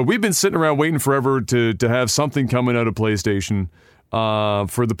 So we've been sitting around waiting forever to have something coming out of PlayStation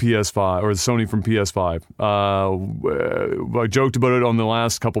for the PS5 or the Sony from PS5. I joked about it on the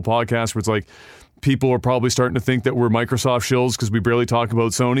last couple podcasts where it's like, people are probably starting to think that we're Microsoft shills because we barely talk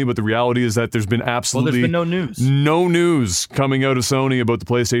about Sony, but the reality is that there's been absolutely there's been no news coming out of Sony about the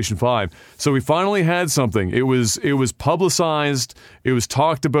PlayStation 5. So we finally had something. It was publicized. It was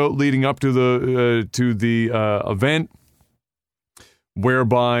talked about leading up to the event,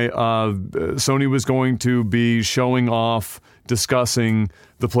 whereby Sony was going to be showing off, discussing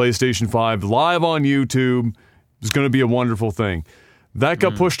the PlayStation 5 live on YouTube. It was going to be a wonderful thing. That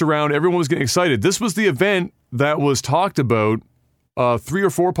got pushed around. Everyone was getting excited. This was the event that was talked about 3 or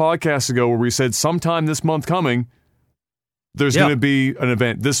 4 podcasts ago where we said sometime this month coming, there's going to be an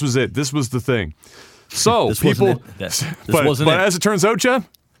event. This was it. This was the thing. So this people... wasn't it. But as it turns out, Jeff,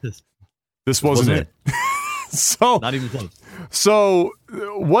 this wasn't it. So Not even close. So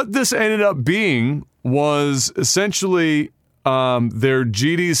what this ended up being was essentially their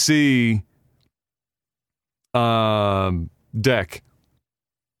GDC deck.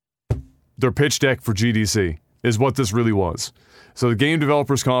 Their pitch deck for GDC is what this really was. So the Game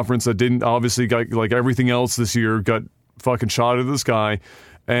Developers Conference that didn't obviously got, like everything else this year, got fucking shot out of the sky.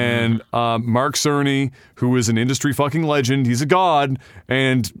 And Mark Cerny, who is an industry fucking legend, he's a god,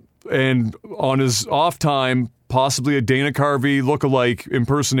 and on his off time, possibly a Dana Carvey lookalike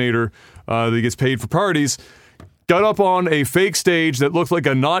impersonator that gets paid for parties, got up on a fake stage that looked like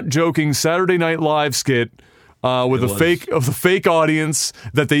a not joking Saturday Night Live skit with the fake audience,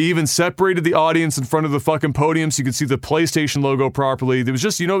 that they even separated the audience in front of the fucking podium so you could see the PlayStation logo properly. There was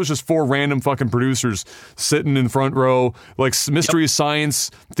just, it was just 4 random fucking producers sitting in the front row, like Mystery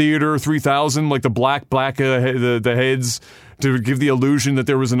Science Theater 3000, like the black the heads to give the illusion that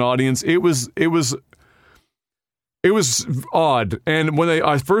there was an audience. It was odd. And when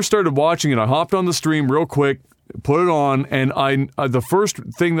I first started watching it, I hopped on the stream real quick, put it on, and the first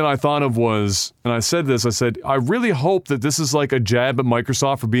thing that I thought of was, and I said, I really hope that this is like a jab at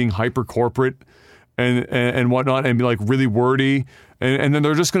Microsoft for being hyper corporate and whatnot, and be like really wordy, and then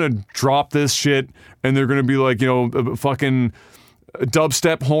they're just gonna drop this shit, and they're gonna be like, fucking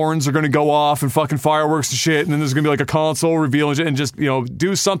dubstep horns are gonna go off and fucking fireworks and shit, and then there's gonna be like a console reveal and just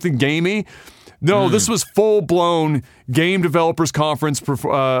do something gamey. No, this was full-blown Game Developers Conference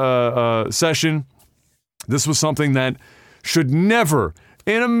session. This was something that should never,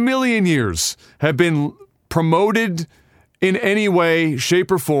 in a million years, have been promoted in any way,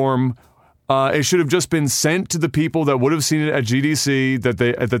 shape, or form. It should have just been sent to the people that would have seen it at GDC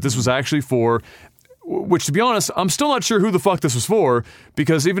that this was actually for. Which, to be honest, I'm still not sure who the fuck this was for,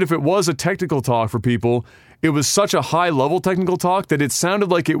 because even if it was a technical talk for people, it was such a high-level technical talk that it sounded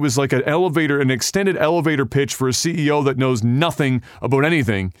like it was like an extended elevator pitch for a CEO that knows nothing about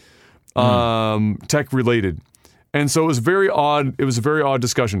anything tech-related. And so it was very odd. It was a very odd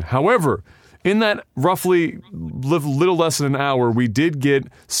discussion. However, in that roughly little less than an hour, we did get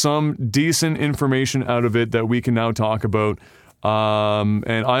some decent information out of it that we can now talk about.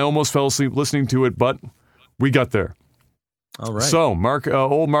 And I almost fell asleep listening to it, but we got there. All right. So,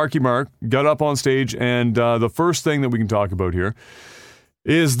 old Marky Mark got up on stage, and the first thing that we can talk about here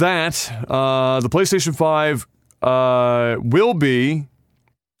is that the PlayStation 5 will be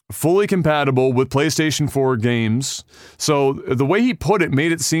fully compatible with PlayStation 4 games. So, the way he put it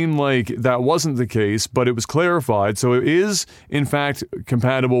made it seem like that wasn't the case, but it was clarified. So, it is, in fact,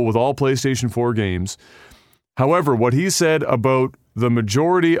 compatible with all PlayStation 4 games. However, what he said about the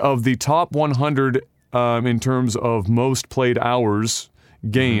majority of the top 100 in terms of most played hours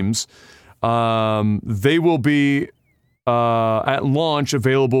games, they will be at launch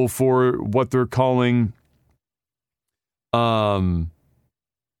available for what they're calling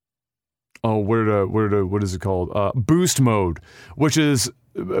what is it called? Boost mode, which is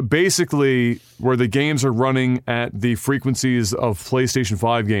basically where the games are running at the frequencies of PlayStation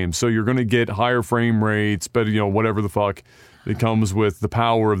 5 games. So you're going to get higher frame rates, but whatever the fuck. It comes with the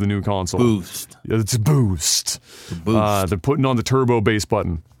power of the new console. Boost. It's a boost. They're putting on the turbo bass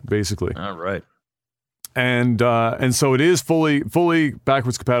button, basically. All right. And so it is fully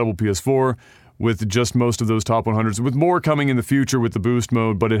backwards compatible PS4 with just most of those top 100s, with more coming in the future with the boost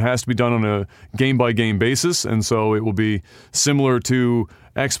mode, but it has to be done on a game-by-game basis, and so it will be similar to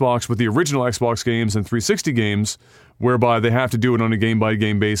Xbox with the original Xbox games and 360 games, whereby they have to do it on a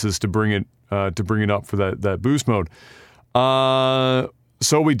game-by-game basis to bring it up for that boost mode. So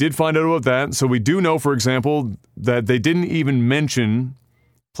we did find out about that. So we do know, for example, that they didn't even mention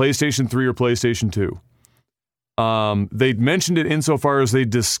PlayStation 3 or PlayStation 2. They mentioned it insofar as they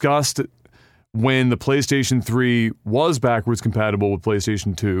discussed when the PlayStation 3 was backwards compatible with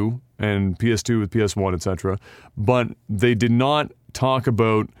PlayStation 2 and PS2 with PS1, etc. But they did not talk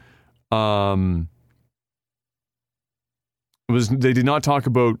about they did not talk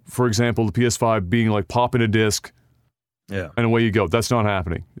about, for example, the PS5 being like popping a disc. Yeah. And away you go. That's not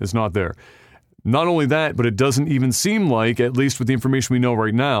happening. It's not there. Not only that, but it doesn't even seem like, at least with the information we know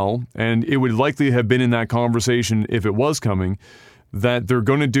right now, and it would likely have been in that conversation if it was coming, that they're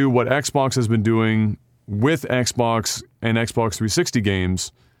going to do what Xbox has been doing with Xbox and Xbox 360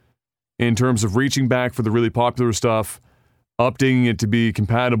 games in terms of reaching back for the really popular stuff, updating it to be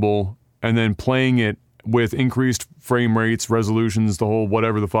compatible, and then playing it with increased frame rates, resolutions, the whole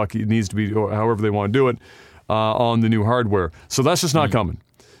whatever the fuck it needs to be, or however they want to do it, on the new hardware. So that's just not coming.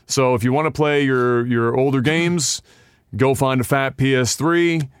 So if you want to play your older games, go find a fat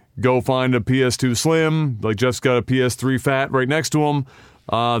PS3, go find a PS2 Slim, like Jeff's got a PS3 Fat right next to him.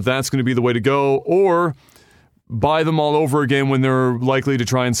 That's going to be the way to go. Or buy them all over again when they're likely to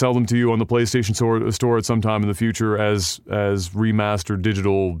try and sell them to you on the PlayStation store at some time in the future as remastered,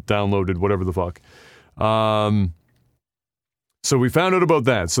 digital, downloaded, whatever the fuck. So we found out about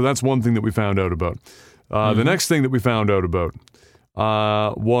that. So that's one thing that we found out about. The next thing that we found out about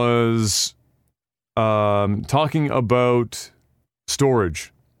was talking about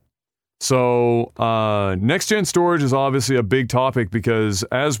storage. So next-gen storage is obviously a big topic because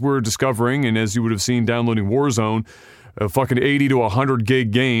as we're discovering, and as you would have seen downloading Warzone, a fucking 80 to 100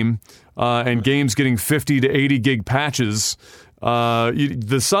 gig game, and games getting 50 to 80 gig patches,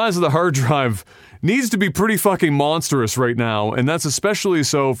 the size of the hard drive needs to be pretty fucking monstrous right now, and that's especially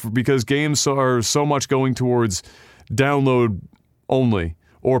so because games are so much going towards download only,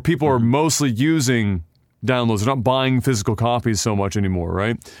 or people are mostly using downloads. They're not buying physical copies so much anymore,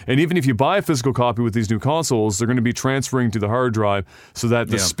 right? And even if you buy a physical copy with these new consoles, they're going to be transferring to the hard drive so that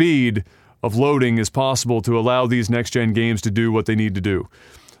the speed of loading is possible to allow these next-gen games to do what they need to do.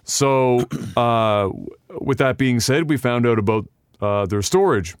 So, with that being said, we found out about their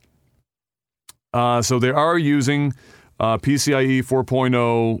storage. So they are using PCIe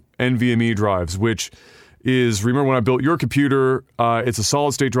 4.0 NVMe drives, which is, remember when I built your computer, it's a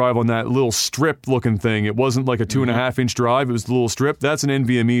solid-state drive on that little strip-looking thing. It wasn't like a 2.5-inch drive. It was the little strip. That's an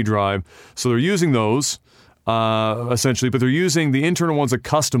NVMe drive. So they're using those, essentially, but they're using the internal one's a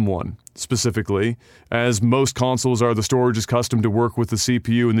custom one, specifically. As most consoles are, the storage is custom to work with the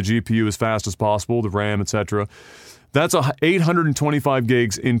CPU and the GPU as fast as possible, the RAM, etc. That's 825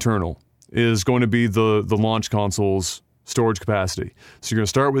 gigs internal is going to be the launch console's storage capacity. So you're going to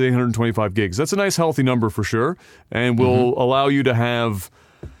start with 825 gigs. That's a nice healthy number for sure, and will allow you to have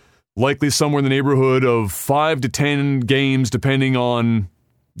likely somewhere in the neighborhood of 5 to 10 games depending on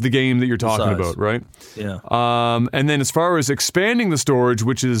the game that you're talking about, right? Yeah. And then as far as expanding the storage,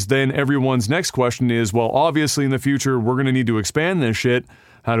 which is then everyone's next question is, well, obviously in the future we're going to need to expand this shit.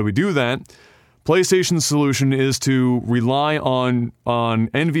 How do we do that? PlayStation's solution is to rely on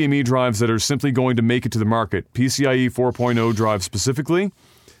NVMe drives that are simply going to make it to the market. PCIe 4.0 drives specifically.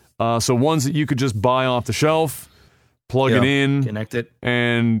 So ones that you could just buy off the shelf, plug it in, connect it,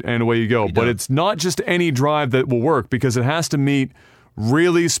 and away you go. But it's not just any drive that will work because it has to meet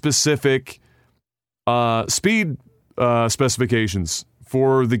really specific speed specifications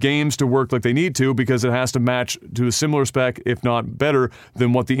for the games to work like they need to, because it has to match to a similar spec, if not better,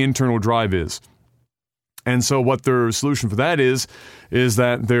 than what the internal drive is. And so what their solution for that is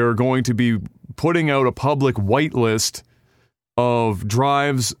that they're going to be putting out a public whitelist of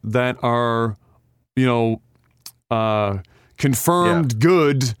drives that are, confirmed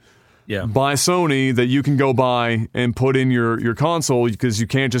good by Sony that you can go buy and put in your console, because you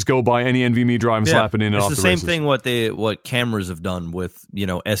can't just go buy any NVMe drive and slap it in and off the races. It's the same thing what cameras have done with,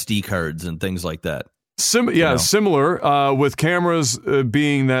 SD cards and things like that. Similar with cameras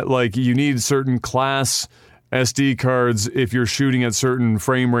being that like you need certain class SD cards if you're shooting at certain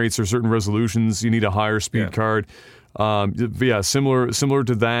frame rates or certain resolutions. You need a higher speed card. Similar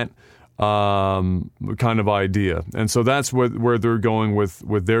to that kind of idea, and so that's where they're going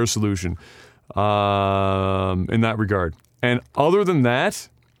with their solution in that regard. And other than that,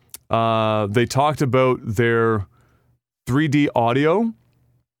 they talked about their 3D audio,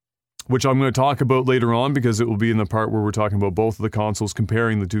 which I'm going to talk about later on because it will be in the part where we're talking about both of the consoles,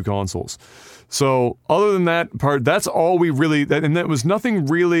 comparing the two consoles. So other than that part, that's all we really, and that was nothing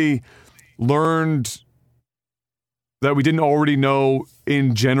really learned that we didn't already know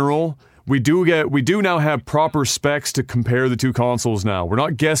in general. We do now have proper specs to compare the two consoles now. We're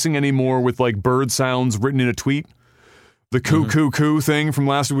not guessing anymore with like bird sounds written in a tweet. The coo thing from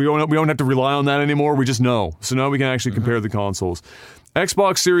last week. We don't have to rely on that anymore. We just know. So now we can actually compare the consoles.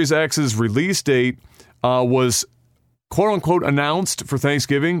 Xbox Series X's release date was quote-unquote announced for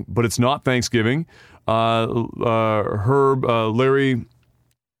Thanksgiving, but it's not Thanksgiving. Larry,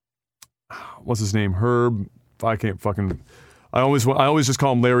 what's his name? Herb, I can't fucking... I always just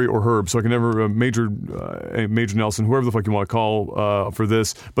call him Larry or Herb, so I can never... Major Nelson, whoever the fuck you want to call for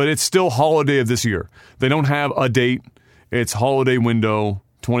this. But it's still holiday of this year. They don't have a date. It's holiday window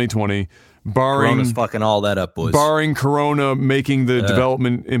 2020. Corona's fucking all that up, boys. Barring Corona making the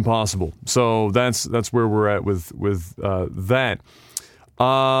development impossible. So that's where we're at with that.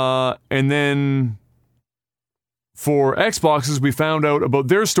 And then for Xboxes, we found out about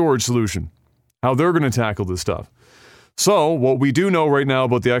their storage solution, how they're going to tackle this stuff. So what we do know right now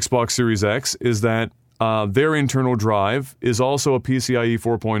about the Xbox Series X is that their internal drive is also a PCIe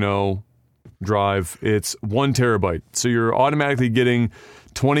 4.0 drive. It's 1 terabyte. So you're automatically getting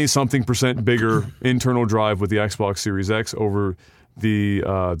 20-something% bigger internal drive with the Xbox Series X over the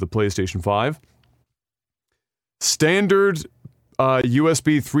PlayStation 5. Standard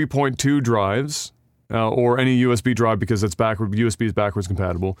USB 3.2 drives, or any USB drive because USB is backwards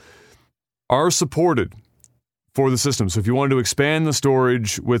compatible, are supported for the system. So if you wanted to expand the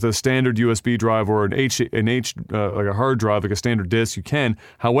storage with a standard USB drive or like a hard drive, like a standard disk, you can.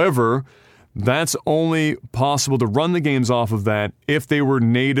 However, that's only possible to run the games off of that if they were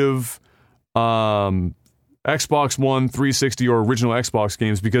native Xbox One, 360, or original Xbox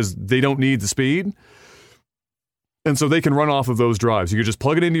games, because they don't need the speed. And so they can run off of those drives. You can just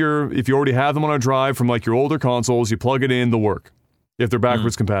plug it into if you already have them on a drive from like your older consoles, you plug it in, they'll work. If they're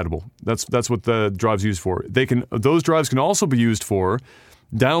backwards compatible. That's what the drive's used for. Those drives can also be used for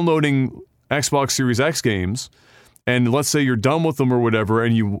downloading Xbox Series X games, and let's say you're done with them or whatever,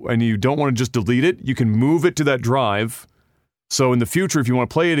 and you don't want to just delete it, you can move it to that drive. So in the future, if you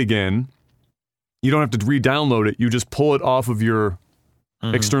want to play it again, you don't have to re-download it. You just pull it off of your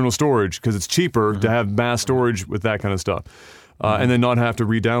external storage because it's cheaper to have mass storage with that kind of stuff, and then not have to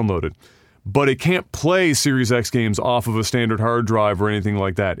re-download it. But it can't play Series X games off of a standard hard drive or anything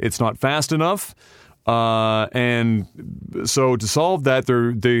like that. It's not fast enough. And so to solve that,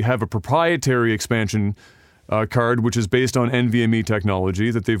 they have a proprietary expansion card, which is based on NVMe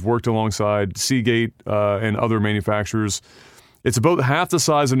technology that they've worked alongside Seagate and other manufacturers. It's about half the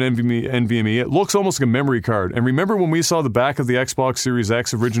size of an NVMe. It looks almost like a memory card. And remember when we saw the back of the Xbox Series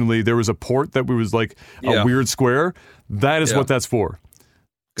X originally, there was a port that was like a weird square? That is what that's for.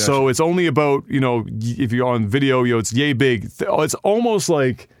 Gotcha. So it's only about, if you're on video, it's yay big. It's almost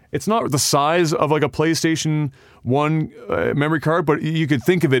like, it's not the size of like a PlayStation 1 memory card, but you could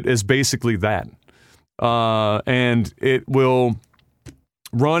think of it as basically that. And it will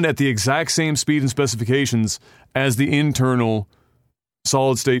run at the exact same speed and specifications as the internal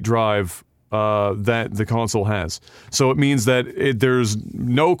solid-state drive that the console has. So it means that there's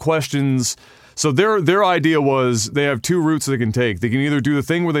no questions. So their idea was they have two routes they can take. They can either do the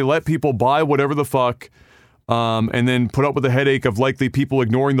thing where they let people buy whatever the fuck, and then put up with the headache of likely people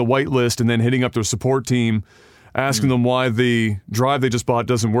ignoring the whitelist and then hitting up their support team, asking them why the drive they just bought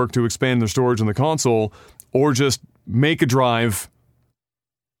doesn't work to expand their storage on the console, or just make a drive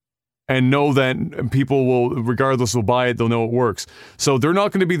and know that people will, regardless, will buy it, they'll know it works. So they're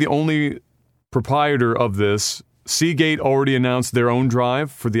not going to be the only proprietor of this. Seagate already announced their own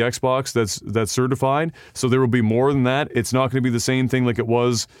drive for the Xbox that's certified, so there will be more than that. It's not going to be the same thing like it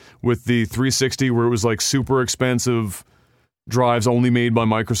was with the 360, where it was like super expensive drives only made by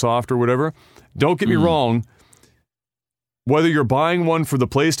Microsoft or whatever. Don't get me wrong, whether you're buying one for the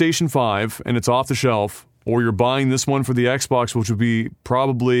PlayStation 5 and it's off the shelf, or you're buying this one for the Xbox, which would be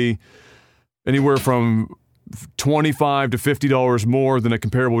probably anywhere from $25 to $50 more than a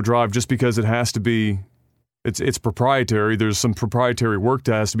comparable drive, just because it has to be, it's proprietary. There's some proprietary work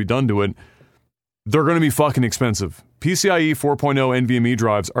that has to be done to it. They're going to be fucking expensive. PCIe 4.0 NVMe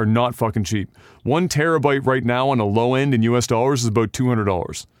drives are not fucking cheap. 1 terabyte right now on a low end in US dollars is about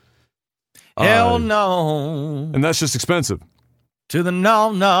 $200. Hell no. And that's just expensive. To the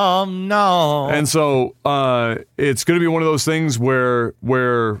no. And so it's going to be one of those things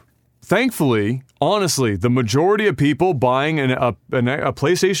where thankfully, honestly, the majority of people buying a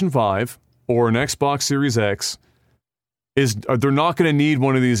PlayStation 5 or an Xbox Series X they're not going to need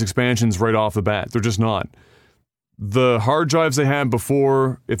one of these expansions right off the bat. They're just not. The hard drives they had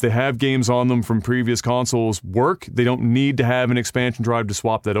before, if they have games on them from previous consoles, work. They don't need to have an expansion drive to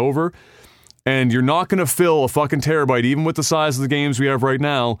swap that over. And you're not going to fill a fucking terabyte, even with the size of the games we have right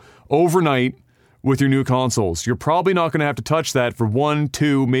now, overnight with your new consoles. You're probably not going to have to touch that for 1,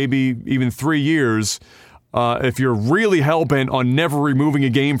 2, maybe even 3 years if you're really hell-bent on never removing a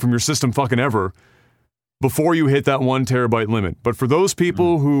game from your system fucking ever before you hit that 1 terabyte limit. But for those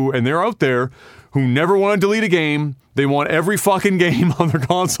people who, and they're out there, who never want to delete a game, they want every fucking game on their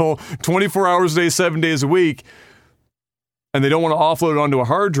console 24 hours a day, 7 days a week, and they don't want to offload it onto a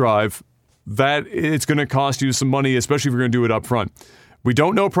hard drive, that it's going to cost you some money, especially if you're going to do it up front. We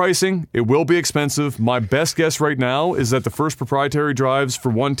don't know pricing. It will be expensive. My best guess right now is that the first proprietary drives for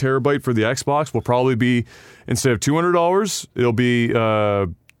 1 terabyte for the Xbox will probably be, instead of $200, it'll be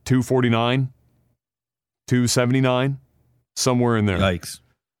 $249, $279, somewhere in there. Yikes.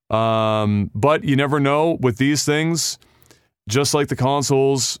 But you never know with these things. Just like the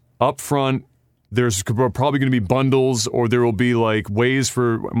consoles up front, there's probably going to be bundles, or there will be like ways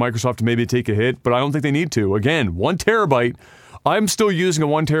for Microsoft to maybe take a hit, but I don't think they need to. Again, 1 terabyte. I'm still using a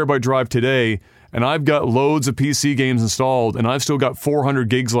 1 terabyte drive today, and I've got loads of PC games installed, and I've still got 400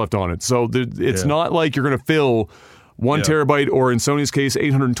 gigs left on it. So it's not like you're going to fill 1 terabyte, or in Sony's case,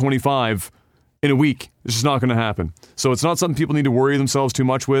 825 in a week. It's just not going to happen. So it's not something people need to worry themselves too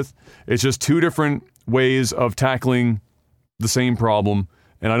much with. It's just two different ways of tackling the same problem,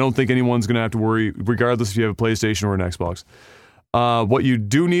 and I don't think anyone's going to have to worry, regardless if you have a PlayStation or an Xbox. What you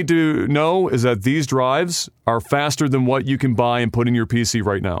do need to know is that these drives are faster than what you can buy and put in your PC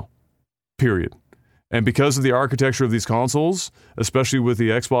right now. Period. And because of the architecture of these consoles, especially with the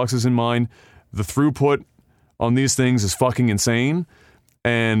Xboxes in mind, the throughput on these things is fucking insane.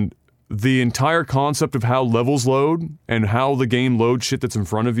 And the entire concept of how levels load and how the game loads shit that's in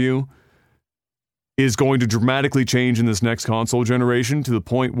front of you is going to dramatically change in this next console generation, to the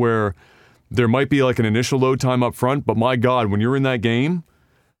point where there might be like an initial load time up front, but my God, when you're in that game,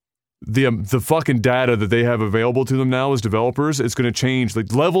 the fucking data that they have available to them now as developers, it's going to change.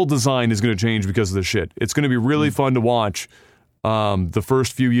 Like, level design is going to change because of this shit. It's going to be really fun to watch the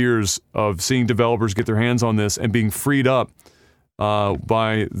first few years of seeing developers get their hands on this and being freed up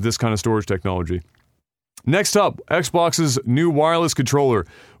by this kind of storage technology. Next up, Xbox's new wireless controller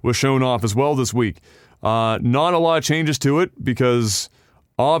was shown off as well this week. Not a lot of changes to it, because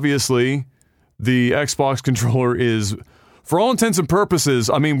obviously the Xbox controller is, for all intents and purposes,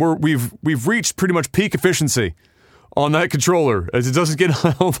 I mean, we've reached pretty much peak efficiency on that controller, as it doesn't get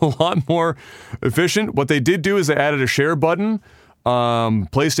a hell of a lot more efficient. What they did do is they added a share button.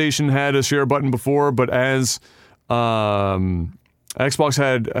 PlayStation had a share button before, but as Xbox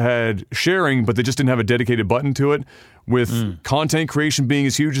had sharing, but they just didn't have a dedicated button to it. With content creation being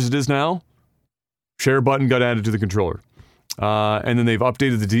as huge as it is now, share button got added to the controller. And then they've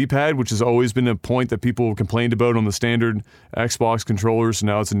updated the D-pad, which has always been a point that people complained about on the standard Xbox controllers. So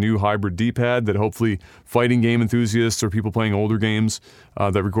now it's a new hybrid D-pad that hopefully fighting game enthusiasts or people playing older games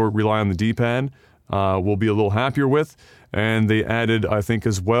that rely on the D-pad will be a little happier with. And they added, I think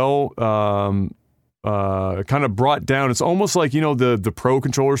as well, kind of brought down, it's almost like, you know, the Pro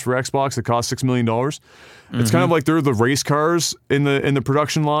controllers for Xbox that cost $6 million. It's kind of like they're the race cars in the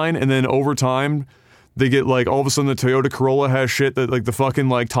production line, and then over time they get, like, all of a sudden the Toyota Corolla has shit that, like, the fucking,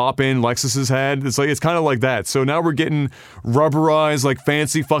 like, top end Lexuses had. It's kind of like that. So now we're getting rubberized, like,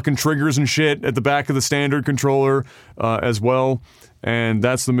 fancy fucking triggers and shit at the back of the standard controller as well. And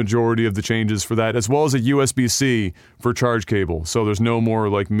that's the majority of the changes for that, as well as a USB-C for charge cable. So there's no more,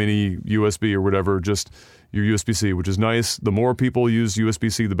 like, mini USB or whatever, just your USB-C, which is nice. The more people use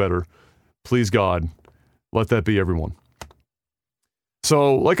USB-C, the better. Please God, let that be everyone.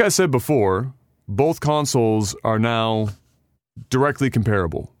 So, like I said before, both consoles are now directly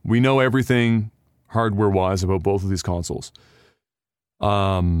comparable. We know everything hardware-wise about both of these consoles.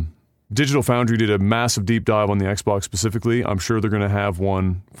 Digital Foundry did a massive deep dive on the Xbox specifically. I'm sure they're going to have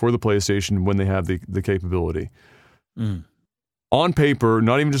one for the PlayStation when they have the capability. On paper,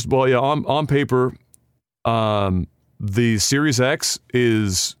 not even just, well, yeah, on paper, the Series X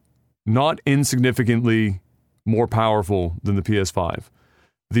is not insignificantly more powerful than the PS5.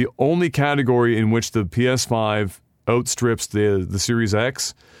 The only category in which the PS5 outstrips the Series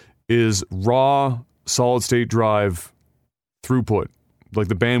X is raw solid-state drive throughput, like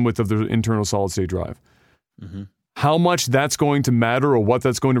the bandwidth of the internal solid-state drive. How much that's going to matter, or what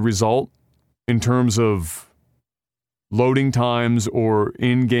that's going to result in terms of loading times or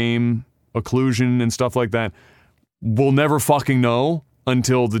in-game occlusion and stuff like that, we'll never fucking know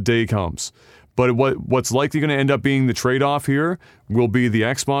until the day comes. But what's likely going to end up being the trade-off here will be the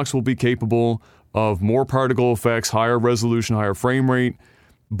Xbox will be capable of more particle effects, higher resolution, higher frame rate,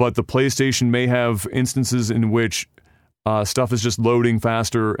 but the PlayStation may have instances in which stuff is just loading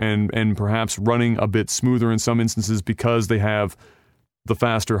faster and perhaps running a bit smoother in some instances because they have the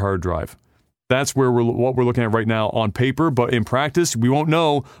faster hard drive. That's what we're looking at right now on paper, but in practice, we won't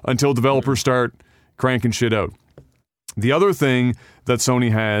know until developers start cranking shit out. The other thing that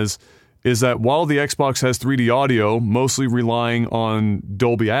Sony has is that while the Xbox has 3D audio, mostly relying on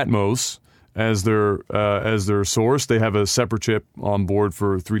Dolby Atmos as their source, they have a separate chip on board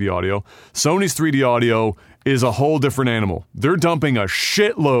for 3D audio. Sony's 3D audio is a whole different animal. They're dumping a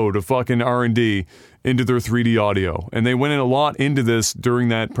shitload of fucking R&D into their 3D audio, and they went in a lot into this during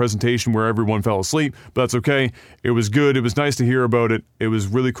that presentation where everyone fell asleep, but that's okay. It was good. It was nice to hear about it. It was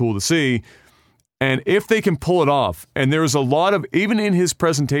really cool to see. And if they can pull it off, and there's a lot of, even in his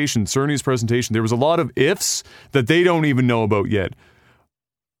presentation, Cerny's presentation, there was a lot of ifs that they don't even know about yet.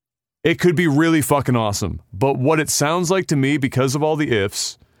 It could be really fucking awesome. But what it sounds like to me, because of all the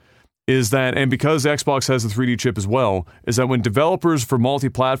ifs, is that, and because Xbox has the 3D chip as well, is that when developers for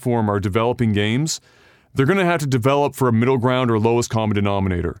multi-platform are developing games, they're going to have to develop for a middle ground or lowest common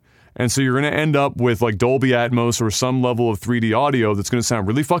denominator. And so you're going to end up with like Dolby Atmos or some level of 3D audio that's going to sound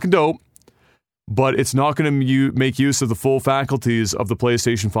really fucking dope, but it's not going to make use of the full faculties of the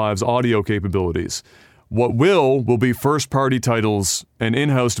PlayStation 5's audio capabilities. What will be first-party titles and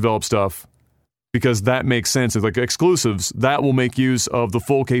in-house developed stuff because that makes sense. It's like exclusives, that will make use of the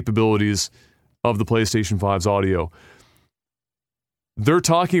full capabilities of the PlayStation 5's audio. They're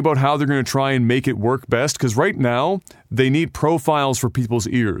talking about how they're going to try and make it work best, because right now they need profiles for people's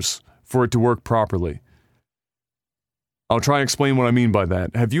ears for it to work properly. I'll try and explain what I mean by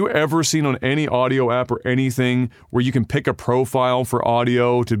that. Have you ever seen on any audio app or anything where you can pick a profile for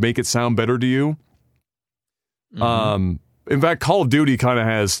audio to make it sound better to you? In fact, Call of Duty kind of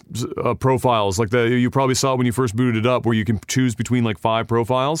has profiles like that. You probably saw when you first booted it up, where you can choose between like 5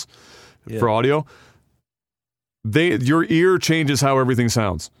 profiles for audio. Your ear changes how everything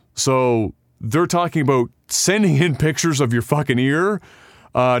sounds. So they're talking about sending in pictures of your fucking ear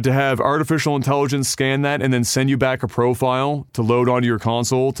to have artificial intelligence scan that and then send you back a profile to load onto your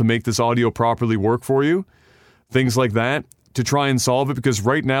console to make this audio properly work for you. Things like that to try and solve it, because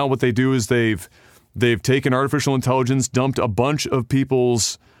right now what they do is they've taken artificial intelligence, dumped a bunch of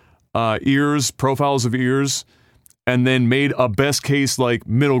people's profiles of ears, and then made a best case like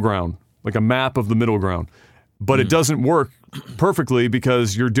middle ground, like a map of the middle ground. But it doesn't work perfectly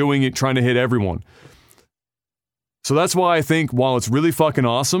because you're doing it trying to hit everyone. So that's why I think while it's really fucking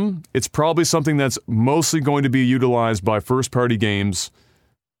awesome, it's probably something that's mostly going to be utilized by first-party games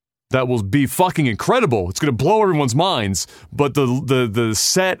that will be fucking incredible. It's going to blow everyone's minds, but the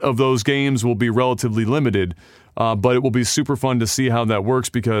set of those games will be relatively limited. But it will be super fun to see how that works,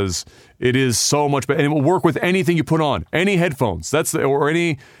 because it is so much better, and it will work with anything you put on, any headphones. Is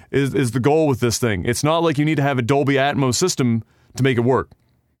the goal with this thing. It's not like you need to have a Dolby Atmos system to make it work.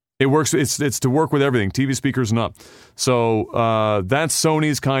 It works. It's to work with everything, TV speakers and up. So that's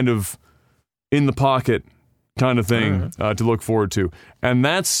Sony's kind of in the pocket kind of thing to look forward to, and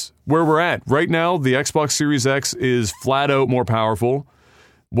that's where we're at right now. The Xbox Series X is flat out more powerful.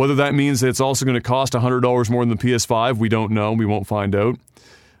 Whether that means that it's also going to cost $100 more than the PS5, we don't know. We won't find out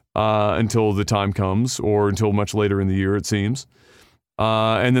until the time comes, or until much later in the year, it seems.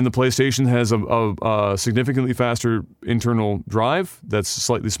 And then the PlayStation has a significantly faster internal drive that's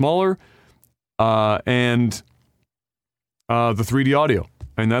slightly smaller, and the 3D audio.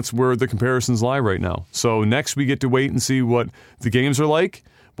 And that's where the comparisons lie right now. So next we get to wait and see what the games are like,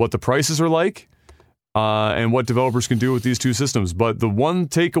 what the prices are like, and what developers can do with these two systems. But the one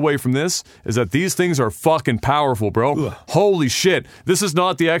takeaway from this is that these things are fucking powerful, bro. Ugh. Holy shit. This is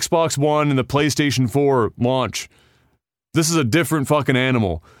not the Xbox One and the PlayStation 4 launch. This is a different fucking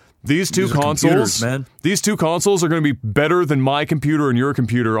animal. These two consoles are going to be better than my computer and your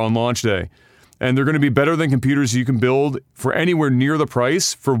computer on launch day. And they're going to be better than computers you can build for anywhere near the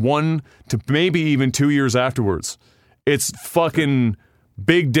price for 1 to maybe even 2 years afterwards. It's fucking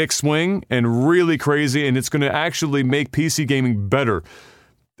big dick swing and really crazy, and it's going to actually make PC gaming better.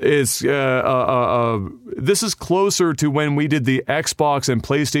 It's this is closer to when we did the Xbox and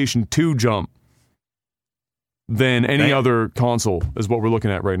PlayStation 2 jump than any other console is what we're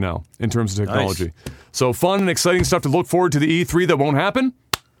looking at right now in terms of technology. Nice. So fun and exciting stuff to look forward to the E3 that won't happen.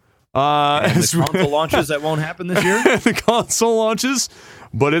 And the console launches that won't happen this year. The console launches,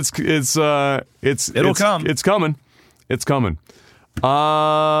 but it'll come. It's coming. It's coming.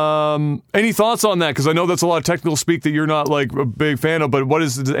 Any thoughts on that? Because I know that's a lot of technical speak that you're not like a big fan of. But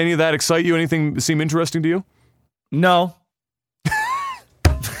does any of that excite you? Anything seem interesting to you? No.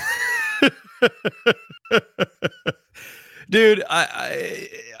 Dude,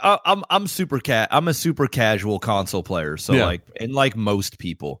 I'm I'm a super casual console player. So like most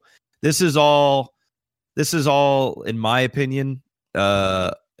people, this is all in my opinion.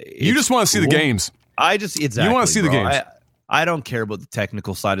 You just want to see the games. You want to see the games. I don't care about the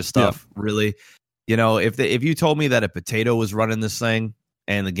technical side of stuff, really. You know, if you told me that a potato was running this thing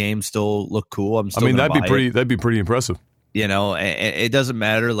and the game still looked cool, that'd be pretty impressive. You know, it doesn't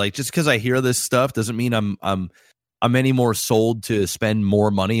matter. Like, just because I hear this stuff doesn't mean I'm any more sold to spend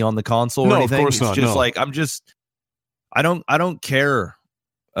more money on the console or anything. Of course not. It's just like I don't care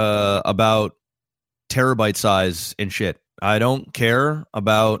about terabyte size and shit. I don't care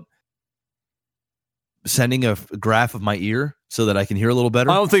about sending a graph of my ear so that I can hear a little better.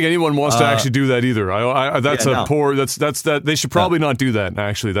 I don't think anyone wants to actually do that either. They should probably not do that.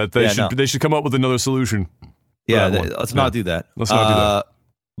 Actually, they should come up with another solution. Yeah, let's not do that. Let's not do that.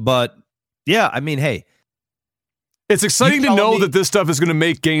 But yeah, I mean, hey, it's exciting to know that this stuff is going to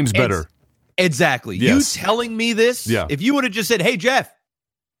make games better. Exactly. Yes. You telling me this? Yeah. If you would have just said, "Hey, Jeff,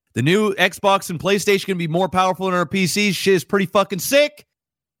 the new Xbox and PlayStation can be more powerful than our PCs. Shit is pretty fucking sick,"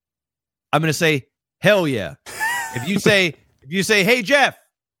 I'm going to say, hell yeah. If you say, "Hey, Jeff,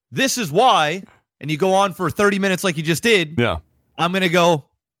 this is why," and you go on for 30 minutes like you just did, yeah, I'm going to go,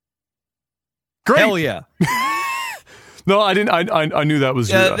 great. Hell yeah. No, I didn't. I knew that was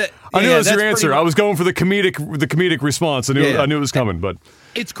your. I knew that was your answer. I was going for the comedic response. I knew it was coming, but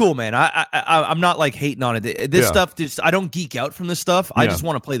it's cool, man. I'm not like hating on it. This stuff, I don't geek out from this stuff. I just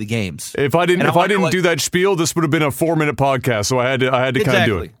want to play the games. If I didn't do that spiel, this would have been a 4-minute podcast. So I had to kind of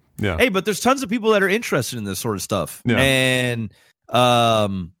do it. Yeah. Hey, but there's tons of people that are interested in this sort of stuff, and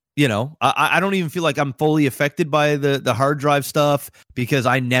you know, I don't even feel like I'm fully affected by the hard drive stuff because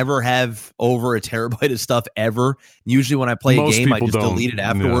I never have over a terabyte of stuff ever. Usually when I play a game, I just delete it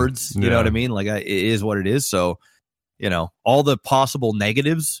afterwards. You know what I mean? Like it is what it is. So, you know, all the possible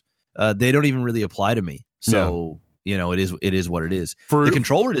negatives, they don't even really apply to me. So, you know, it is what it is. The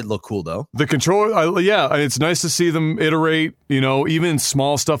controller did look cool though. The controller, it's nice to see them iterate, you know, even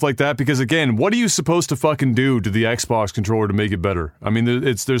small stuff like that. Because again, what are you supposed to fucking do to the Xbox controller to make it better? I mean,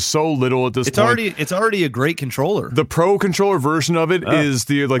 there's so little at this point. It's already a great controller. The Pro controller version of it is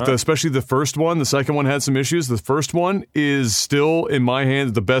especially the first one. The second one had some issues. The first one is still in my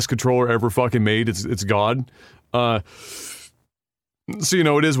hands the best controller ever fucking made. It's God. So you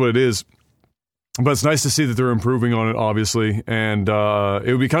know, it is what it is. But it's nice to see that they're improving on it, obviously, and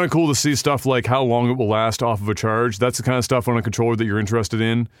it would be kind of cool to see stuff like how long it will last off of a charge. That's the kind of stuff on a controller that you're interested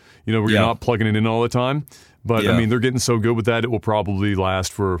in, you know, where you're not plugging it in all the time. But, I mean, they're getting so good with that, it will probably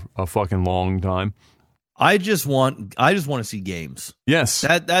last for a fucking long time. I just want to see games. Yes.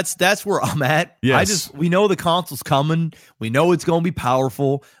 That's where I'm at. Yes. We know the console's coming. We know it's going to be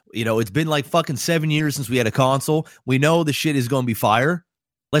powerful. You know, it's been like fucking 7 years since we had a console. We know the shit is going to be fire.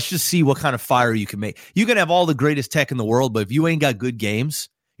 Let's just see what kind of fire you can make. You can have all the greatest tech in the world, but if you ain't got good games,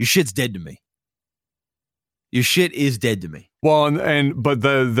 your shit's dead to me. Your shit is dead to me. Well, but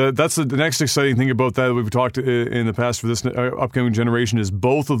that's the next exciting thing about that we've talked in the past for this upcoming generation is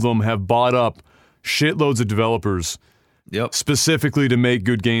both of them have bought up shitloads of developers. Yep. Specifically to make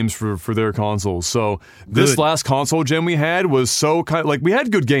good games for their consoles. So this last console gen we had was so kind of like we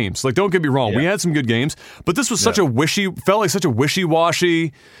had good games. Like, don't get me wrong, we had some good games, but this was felt like such a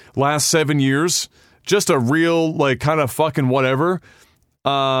wishy-washy last 7 years. Just a real like kind of fucking whatever.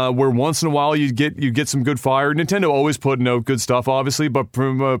 Where once in a while you get some good fire. Nintendo always putting out good stuff, obviously, but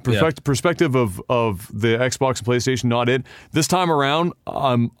from a perspective of the Xbox and PlayStation, not it. This time around,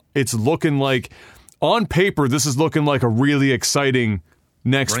 it's looking like. On paper, this is looking like a really exciting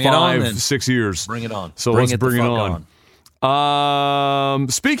next 5-6 years. Bring it on. So let's bring it on.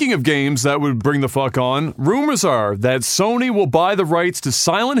 Speaking of games that would bring the fuck on, rumors are that Sony will buy the rights to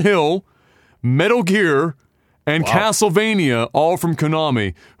Silent Hill, Metal Gear, and Castlevania, all from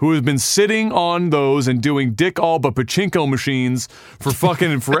Konami, who has been sitting on those and doing dick all but pachinko machines for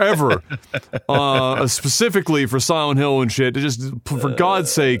fucking forever. Specifically for Silent Hill and shit. Just, for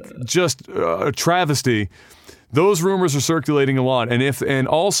God's sake, just a travesty. Those rumors are circulating a lot. And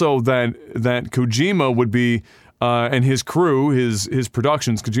also that Kojima would be, and his crew, his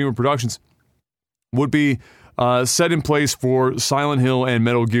productions, Kojima Productions, would be set in place for Silent Hill and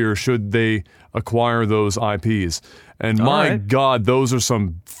Metal Gear should they acquire those IPs. And God, those are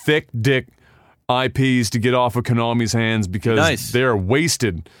some thick dick IPs to get off of Konami's hands because they're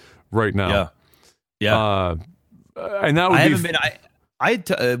wasted right now. Yeah. And that would I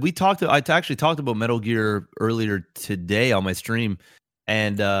actually talked about Metal Gear earlier today on my stream,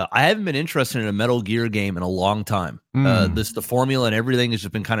 and I haven't been interested in a Metal Gear game in a long time. The formula and everything has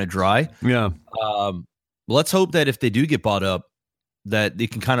just been kind of dry. Yeah. Let's hope that if they do get bought up, that they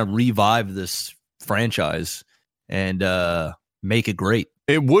can kind of revive this franchise and make it great.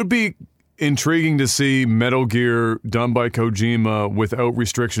 It would be intriguing to see Metal Gear done by Kojima without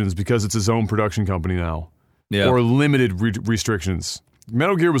restrictions because it's his own production company now. Yeah. Or limited restrictions.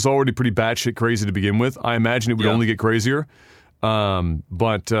 Metal Gear was already pretty batshit crazy to begin with. I imagine it would only get crazier.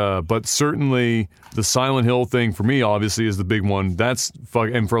 But certainly the Silent Hill thing for me obviously is the big one.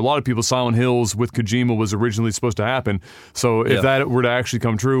 And for a lot of people, Silent Hills with Kojima was originally supposed to happen. So if that were to actually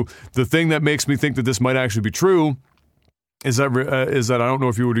come true, the thing that makes me think that this might actually be true is that I don't know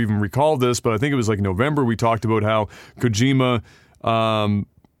if you would even recall this, but I think it was like November we talked about how Kojima, it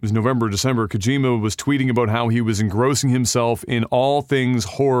was November or December, Kojima was tweeting about how he was engrossing himself in all things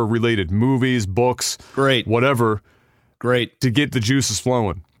horror related, movies, books, whatever. Great. To get the juices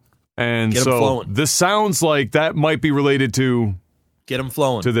flowing. And so this sounds like that might be related to... Get them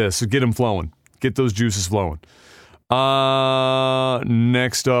flowing. To this. So get them flowing. Get those juices flowing.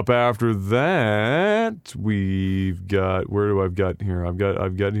 Next up after that, we've got... Where do I've got here? I've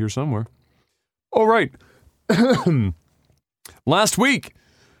got here somewhere. Oh, right. Last week,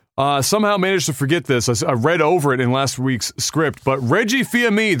 somehow managed to forget this. I read over it in last week's script, but Reggie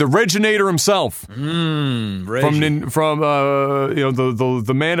Fils-Aimé, the Reginator himself, Reggie. from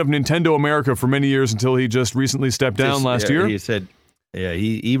the man of Nintendo America for many years until he just recently stepped down last year. He said,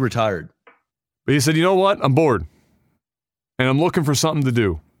 he retired. But he said, you know what? I'm bored, and I'm looking for something to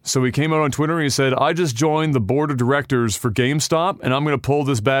do. So he came out on Twitter and he said, I just joined the board of directors for GameStop, and I'm going to pull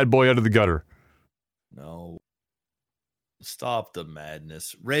this bad boy out of the gutter. No. Stop the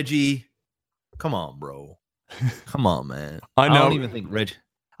madness. Reggie, come on, bro. Come on, man. I know. I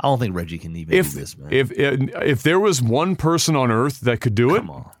don't think Reggie can even do this, man. If there was one person on earth that could do it,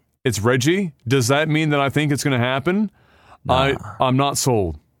 it's Reggie. Does that mean that I think it's going to happen? Nah. I'm not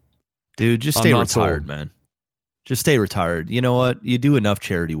sold. Dude, just stay retired, man. Just stay retired. You know what? You do enough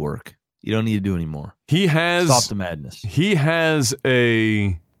charity work. You don't need to do any more. Stop the madness. He has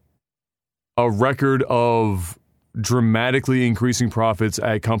a record of dramatically increasing profits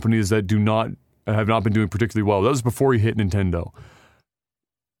at companies that have not been doing particularly well. That was before he hit Nintendo.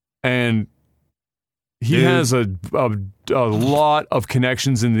 And he has a lot of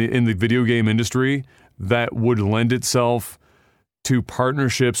connections in the video game industry that would lend itself to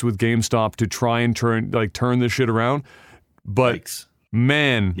partnerships with GameStop to try and turn this shit around. But Yikes.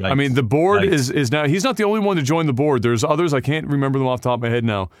 Man, I mean, the board is now, he's not the only one to join the board. There's others, I can't remember them off the top of my head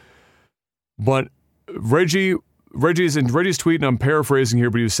now. But Reggie's tweet, and I'm paraphrasing here,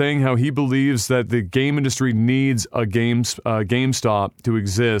 but he was saying how he believes that the game industry needs a GameStop to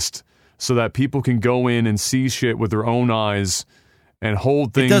exist so that people can go in and see shit with their own eyes and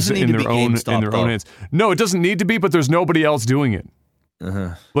hold things in their own hands. No, it doesn't need to be, but there's nobody else doing it.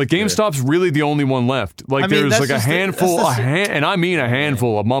 Like GameStop's really the only one left. Like there's like a handful, and I mean a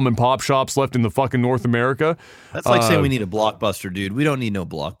handful of mom and pop shops left in the fucking North America. That's like saying we need a Blockbuster, dude. We don't need no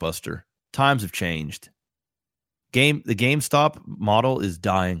Blockbuster. Times have changed. The GameStop model is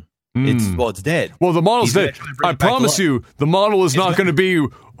dying. It's dead. Well, the model's dead. I promise you, the model is not going to be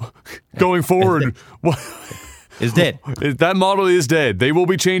going forward. It's dead. That model is dead. They will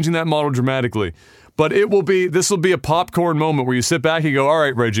be changing that model dramatically. But this will be a popcorn moment where you sit back and go, all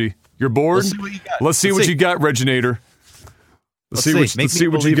right, Reggie, you're bored? Let's see what you got, Reginator. Let's see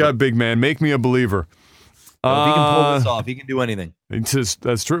what you got, big man. Make me a believer. Well, if he can pull this off, he can do anything.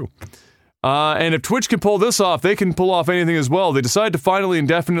 That's true. And if Twitch can pull this off, they can pull off anything as well. They decided to finally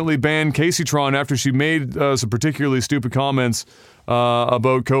indefinitely ban Caseytron after she made some particularly stupid comments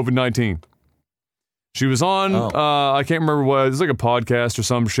about COVID-19. She was on, I can't remember what, it's like a podcast or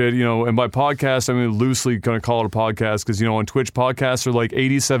some shit, and by podcast, I mean loosely going to call it a podcast because, on Twitch, podcasts are like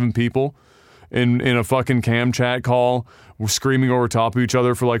 87 people in a fucking cam chat call. We're screaming over top of each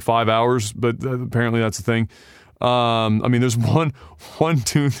other for like 5 hours, but apparently that's the thing. I mean, there's 1,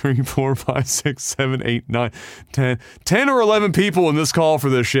 2, 3, 4, 5, 6, 7, 8, 9, 10 or 11 people in this call for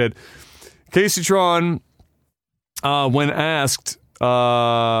this shit. Caseytron, when asked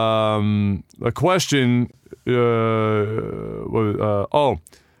a question,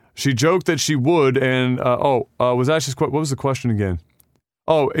 she joked that she would, and was asked, what was the question again?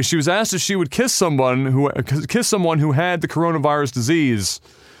 Oh, she was asked if she would kiss someone who had the coronavirus disease,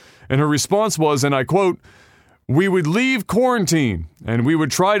 and her response was, and I quote, "We would leave quarantine, and we would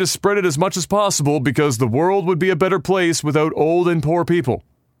try to spread it as much as possible because the world would be a better place without old and poor people."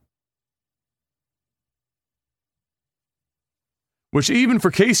 Which even for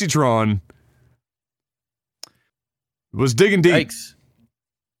Caseytron was digging deep. Yikes.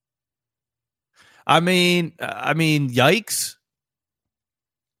 I mean, yikes.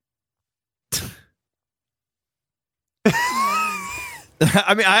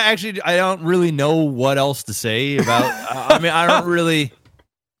 I mean, I don't really know what else to say about.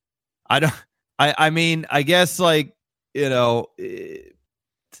 I guess like, if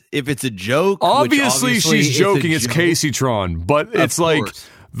it's a joke, obviously she's joking. It's Caseytron, but it's like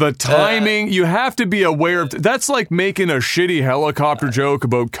the timing. You have to be aware of. That's like making a shitty helicopter joke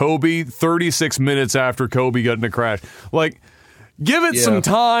about Kobe 36 minutes after Kobe got in a crash. Like, give it some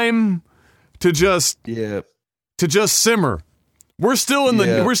time to just simmer. We're still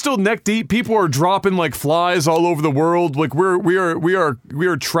we're still neck deep. People are dropping like flies all over the world. Like we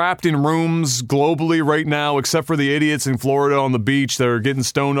are trapped in rooms globally right now, except for the idiots in Florida on the beach that are getting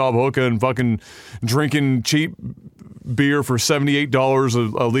stoned off hookah and fucking drinking cheap beer for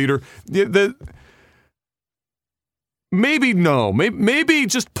 $78 a liter. Maybe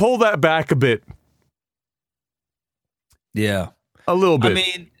just pull that back a bit. Yeah. A little bit. I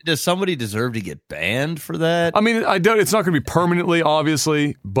mean, does somebody deserve to get banned for that? I mean, I doubt it's not going to be permanently,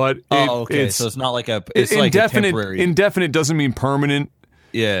 obviously, but so it's not like it's like indefinite. a temporary. Indefinite doesn't mean permanent.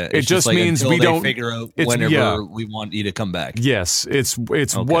 Yeah, it just means we don't figure out whenever we want you to come back. Yes, it's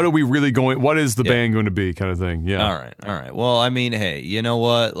okay. What are we really going? What is the band going to be? Kind of thing. Yeah. All right. Well, I mean, hey, you know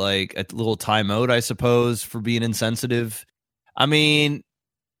what? Like a little timeout, I suppose, for being insensitive. I mean,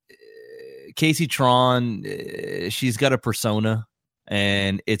 Casey Tron, she's got a persona,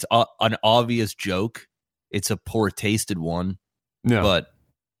 and it's an obvious joke. It's a poor-tasted one. Yeah, but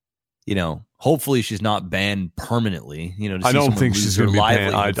hopefully she's not banned permanently. I don't think she's going to be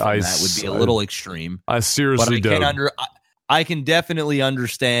banned. That would be a little extreme. I seriously don't. I can definitely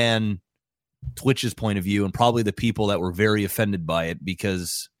understand Twitch's point of view and probably the people that were very offended by it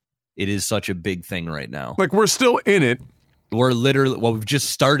because it is such a big thing right now. Like, we're still in it. We're literally, we've just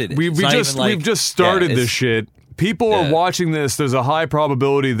started it. We've just started this shit. People are watching this. There's a high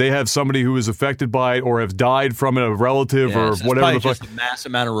probability they have somebody who is affected by it or have died from it, a relative or whatever. It's just a mass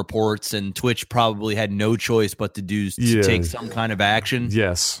amount of reports, and Twitch probably had no choice but to take some kind of action.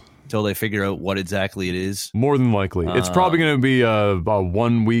 Yes. Until they figure out what exactly it is. More than likely. It's probably going to be a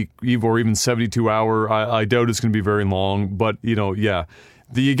 1 week or even 72 hour. I doubt it's going to be very long, but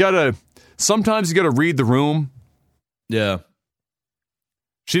sometimes you gotta read the room. Yeah.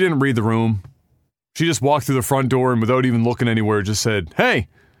 She didn't read the room. She just walked through the front door and without even looking anywhere just said, hey,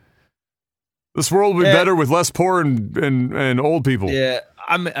 this world will be better with less poor and old people. Yeah.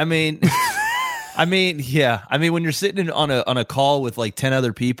 I mean, when you're sitting on a call with like 10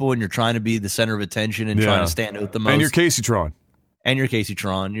 other people and you're trying to be the center of attention and trying to stand out the most. And you're Casey Tron.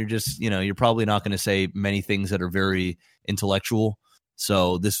 You're just, you're probably not going to say many things that are very intellectual.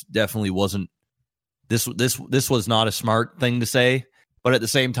 So this definitely wasn't, this was not a smart thing to say. But at the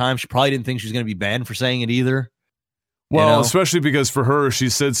same time, she probably didn't think she was going to be banned for saying it either. Well, especially because for her,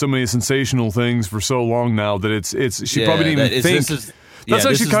 she's said so many sensational things for so long now that she probably didn't even think. That's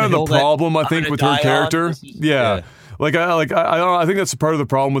actually kind of the problem, I think, with her character. I think that's part of the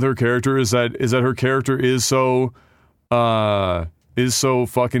problem with her character is that her character is so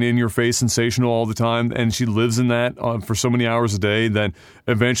fucking in your face sensational all the time, and she lives in that for so many hours a day that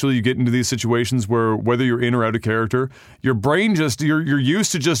eventually you get into these situations where whether you're in or out of character, your brain you're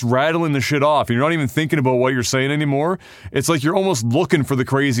used to just rattling the shit off and you're not even thinking about what you're saying anymore. It's like you're almost looking for the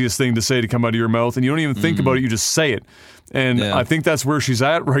craziest thing to say to come out of your mouth and you don't even think about it, you just say it. And I think that's where she's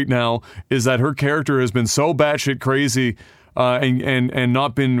at right now, is that her character has been so batshit crazy and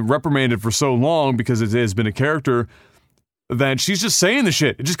not been reprimanded for so long because it has been a character that she's just saying the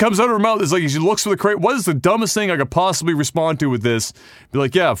shit. It just comes out of her mouth. It's like she looks for the what is the dumbest thing I could possibly respond to with this? Be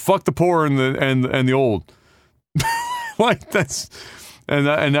like, yeah, fuck the poor and the old. Like that's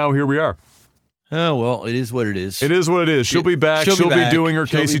and now here we are. Oh well, it is what it is. It is what it is. She'll be back. She'll be doing her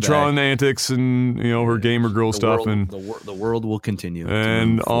Casey Tron antics and her gamer girl stuff, and the world will continue.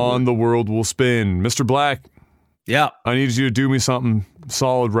 And on the world will spin. Mr. Black. Yeah, I need you to do me something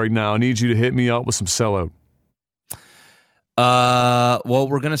solid right now. I need you to hit me up with some sellout. Well,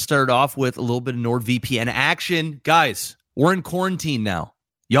 we're going to start off with a little bit of NordVPN action. Guys, we're in quarantine now.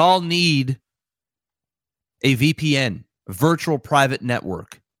 Y'all need a VPN, a virtual private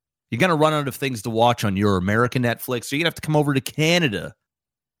network. You're going to run out of things to watch on your American Netflix, so you're going to have to come over to Canada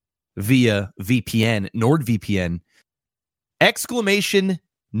via VPN, NordVPN. Exclamation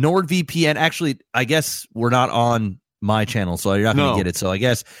NordVPN. Actually, I guess we're not on my channel, so you're not going to get it. So I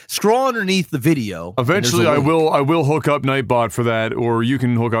guess scroll underneath the video. Eventually, I will hook up Nightbot for that, or you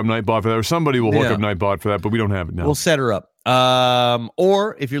can hook up Nightbot for that, or somebody will hook up Nightbot for that, but we don't have it now. We'll set her up.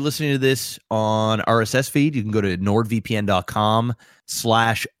 Or if you're listening to this on RSS feed, you can go to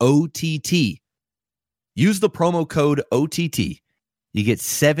nordvpn.com/OTT. Use the promo code OTT. You get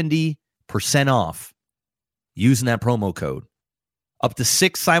 70% off using that promo code. Up to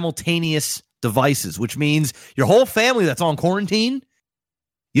 6 simultaneous devices, which means your whole family that's on quarantine,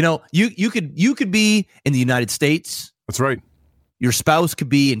 you could be in the United States. That's right. Your spouse could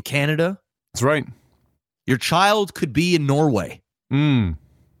be in Canada. That's right. Your child could be in Norway.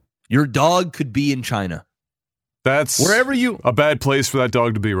 Your dog could be in China. That's a bad place for that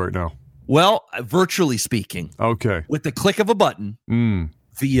dog to be right now. Well, virtually speaking. Okay. With the click of a button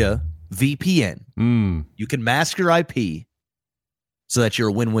via VPN, you can mask your IP so that you're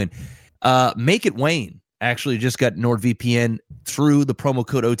a win-win. Make It Wayne actually just got NordVPN through the promo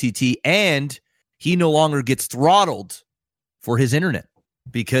code OTT, and he no longer gets throttled for his internet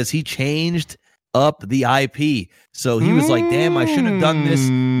because he changed up the IP. So he was like, damn, I should have done this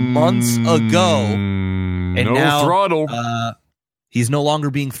months ago. And now throttle. He's no longer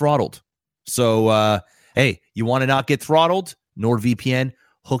being throttled. So, hey, you want to not get throttled? NordVPN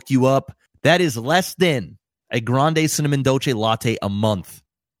hooked you up. That is less than a grande cinnamon dolce latte a month.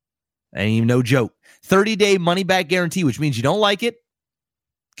 Ain't even no joke. 30-day money-back guarantee, which means you don't like it,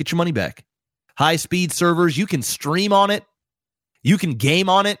 Get your money back. High-speed servers. You can stream on it. You can game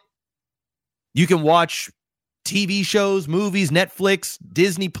on it. You can watch TV shows, movies, Netflix,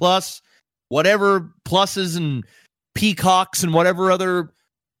 Disney Plus, whatever pluses and peacocks and whatever other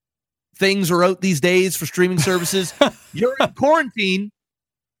things are out these days for streaming services. You're in quarantine.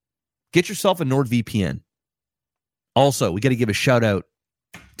 Get yourself a NordVPN. Also, we got to give a shout out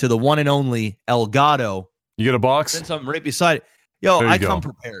to the one and only Elgato. You get a box? Since I'm right beside it. Yo, I come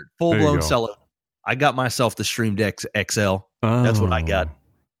prepared. Full-blown sellout. I got myself the Stream Deck XL. That's what I got.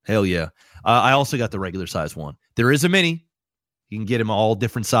 Hell yeah. I also got the regular size one. There is a mini. You can get them all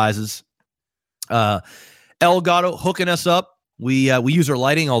different sizes. Elgato hooking us up. We use our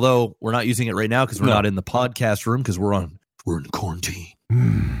lighting, although we're not using it right now because we're not in the podcast room because we're in quarantine.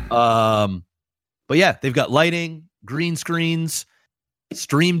 But yeah, they've got lighting, green screens,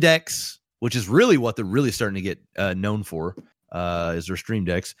 Stream Decks, which is really what they're really starting to get known for, is their Stream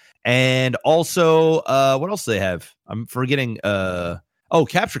Decks. And also, what else do they have? I'm forgetting.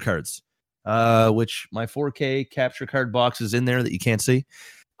 Capture cards, which my 4K capture card box is in there that you can't see.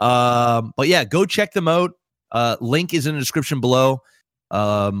 But yeah, go check them out. Link is in the description below.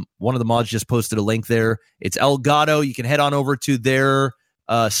 One of the mods just posted a link there. It's Elgato. You can head on over to their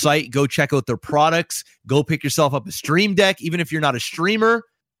site. Go check out their products. Go pick yourself up a Stream Deck. Even if you're not a streamer,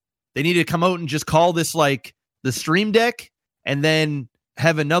 they need to come out and just call this like the Stream Deck and then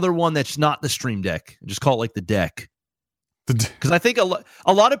have another one that's not the Stream Deck. Just call it like the deck. Because I think a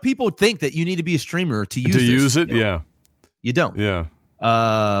lot of people think that you need to be a streamer to use it. Yeah. You don't. Yeah.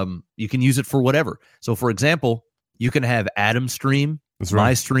 You can use it for whatever. So, for example, you can have Adam Stream,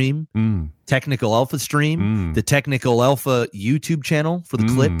 my stream, Technical Alpha Stream, the Technical Alpha YouTube channel for the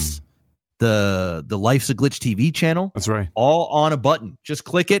clips, the Life's a Glitch TV channel. That's right. All on a button. Just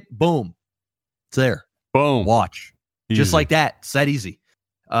click it. Boom. It's there. Boom. Watch. Easy. Just like that. It's that easy.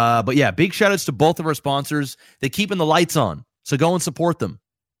 But yeah, big shout outs to both of our sponsors. They're keeping the lights on. So go and support them.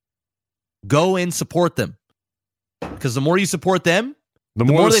 Go and support them. Because the more you support them, the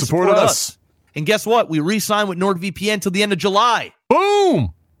more they support us. And guess what? We re-signed with NordVPN till the end of July.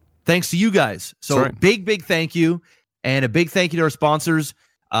 Boom! Thanks to you guys. So big thank you. And a big thank you to our sponsors.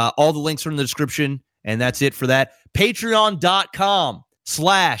 All the links are in the description. And that's it for that.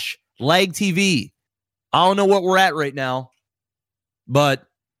 Patreon.com/LagTV. I don't know what we're at right now, but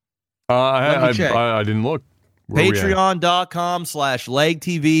I didn't look.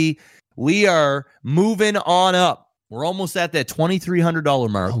 Patreon.com/LagTV. We are moving on up. We're almost at that $2,300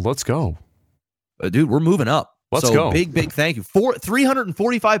 mark. Oh, let's go. Dude, we're moving up. Let's go. Big thank you.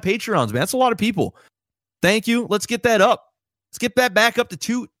 345 Patreons, man. That's a lot of people. Thank you. Let's get that up. Let's get that back up to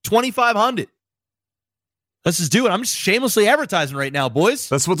 2,500. Let's just do it. I'm just shamelessly advertising right now, boys.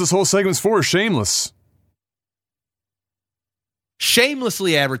 That's what this whole segment's for, shameless.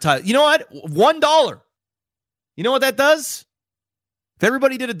 Shamelessly advertise. You know what? $1. You know what that does? If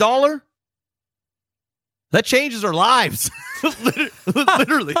everybody did $1, that changes our lives.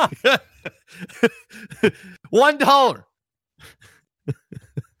 Literally. $1.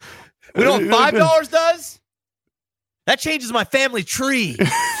 We know what $5 does? That changes my family tree.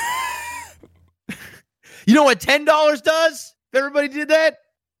 You know what $10 does? If everybody did that?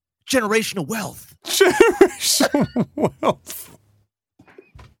 Generational wealth. Generational wealth.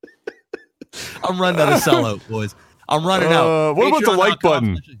 I'm running out of sellout, boys. I'm running out. What about the like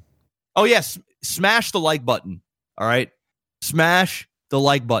button? Oh, yes. Smash the like button. All right. Smash the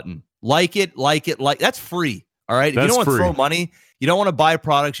like button. Like it. That's free. All right. If you don't want to throw money, you don't want to buy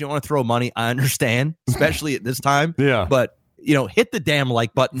products, you don't want to throw money. I understand, especially at this time. Yeah. But, hit the damn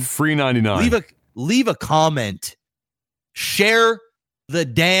like button. Free 99. Leave a comment. Share the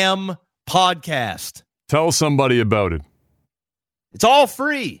damn podcast. Tell somebody about it. It's all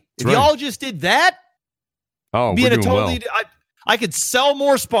free. If y'all just did that, we're doing well. I could sell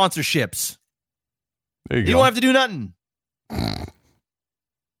more sponsorships. There you go. You don't have to do nothing.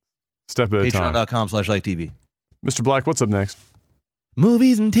 Step at a time. Patreon.com/LikeTV. Mr. Black, what's up next?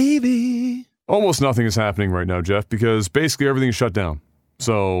 Movies and TV. Almost nothing is happening right now, Jeff, because basically everything is shut down.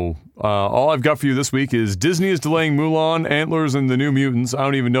 So all I've got for you this week is Disney is delaying Mulan, Antlers, and the New Mutants. I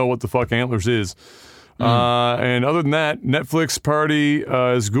don't even know what the fuck Antlers is. And other than that, Netflix Party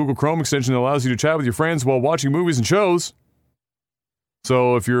is a Google Chrome extension that allows you to chat with your friends while watching movies and shows.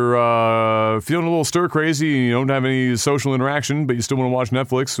 So if you're feeling a little stir crazy and you don't have any social interaction, but you still want to watch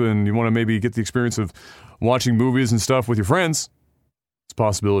Netflix and you want to maybe get the experience of watching movies and stuff with your friends, it's a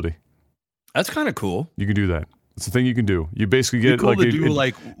possibility. That's kind of cool. You can do that. It's a thing you can do. You basically get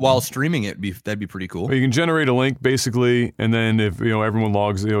while streaming it. That'd be pretty cool. You can generate a link basically, and then if everyone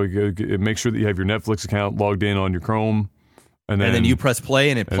logs, make sure that you have your Netflix account logged in on your Chrome, And then you press play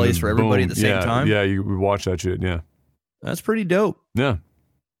and it plays for everybody at the same time? Yeah, you watch that shit, yeah. That's pretty dope. Yeah.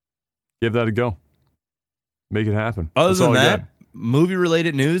 Give that a go. Make it happen. Other than that,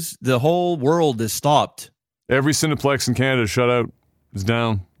 movie-related news, the whole world is stopped. Every Cineplex in Canada is shut out. It's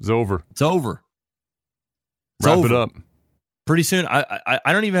down. It's over. It's over. Wrap it up. Pretty soon, I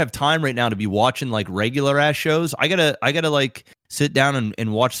don't even have time right now to be watching like regular ass shows. I gotta like sit down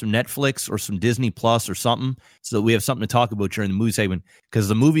and watch some Netflix or some Disney Plus or something, so that we have something to talk about during the movie segment. Because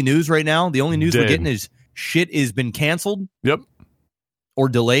the movie news right now, the only news we're getting is shit has been canceled. Yep. Or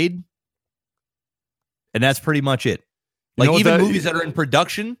delayed, and that's pretty much it. Like even movies that are in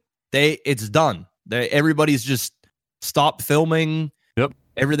production, it's done. Everybody's just stopped filming. Yep.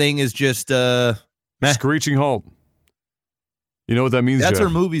 Everything is just screeching halt. You know what that means? That's Jeff? our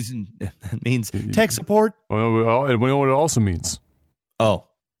movies, and that means tech support. Well, we know what it also means. Oh,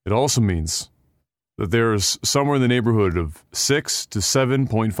 it also means that there's somewhere in the neighborhood of $6 to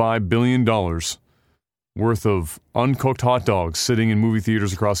 $7.5 billion worth of uncooked hot dogs sitting in movie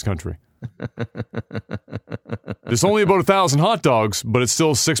theaters across the country. There's only about 1,000 hot dogs, but it's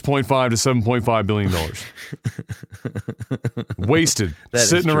still $6.5 to $7.5 billion wasted,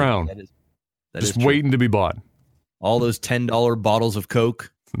 sitting around, just waiting to be bought. All those $10 bottles of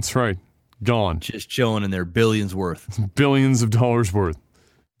Coke. That's right. Gone. Just chilling in there, billions worth. Billions of dollars worth.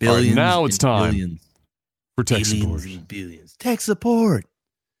 Billions. Right, now it's time for tech support. Billions. Tech support.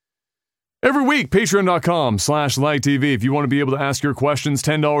 Every week, patreon.com/LagTV. If you want to be able to ask your questions,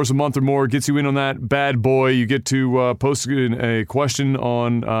 $10 a month or more gets you in on that bad boy. You get to post a question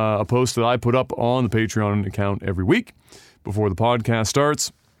on a post that I put up on the Patreon account every week before the podcast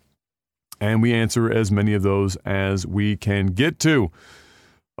starts. And we answer as many of those as we can get to.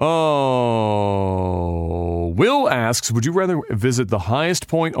 Oh, Will asks, would you rather visit the highest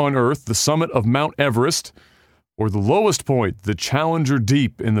point on Earth, the summit of Mount Everest, or the lowest point, the Challenger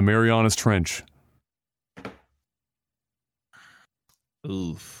Deep in the Marianas Trench?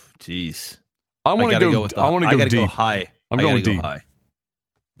 Oof, jeez. I want to go. I want to go deep. Go high. I'm going deep. High.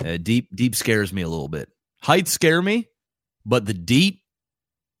 Deep scares me a little bit. Heights scare me, but the deep,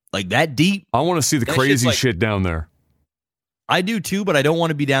 like that deep, I want to see the crazy shit down there. I do too, but I don't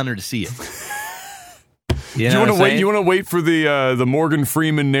want to be down there to see it. You want to wait? You want to wait for the Morgan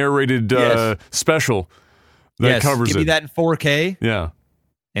Freeman narrated special that covers it. Give me that in 4K. Yeah,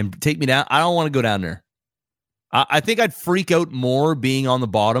 and take me down. I don't want to go down there. I think I'd freak out more being on the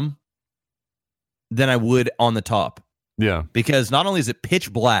bottom than I would on the top. Yeah, because not only is it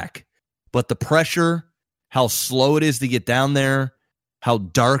pitch black, but the pressure, how slow it is to get down there, how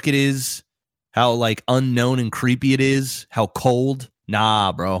dark it is, how like unknown and creepy it is, how cold.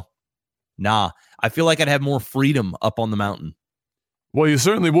 Nah, bro. Nah. I feel like I'd have more freedom up on the mountain. Well, you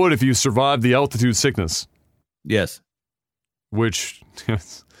certainly would if you survived the altitude sickness. Yes. Which,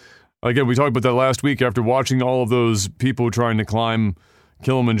 again, we talked about that last week after watching all of those people trying to climb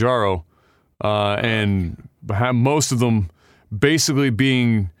Kilimanjaro, and have most of them basically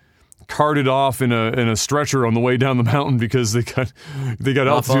being carted off in a stretcher on the way down the mountain because they got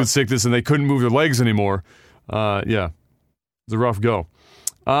altitude sickness and they couldn't move their legs anymore. Yeah, it's a rough go.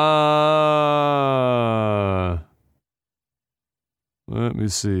 Let me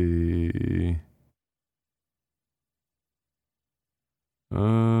see.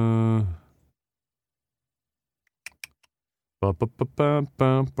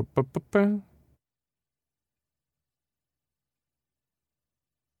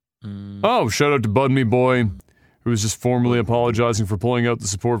 Oh, shout out to Bud Me Boy, who is just formally apologizing for pulling out the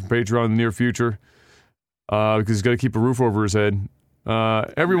support from Patreon in the near future because he's got to keep a roof over his head.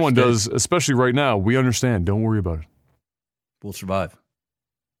 Everyone does, especially right now. We understand. Don't worry about it. We'll survive.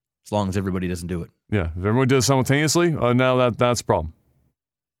 As long as everybody doesn't do it. Yeah, if everyone does simultaneously, now that's a problem.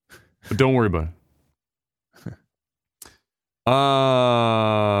 But don't worry about it.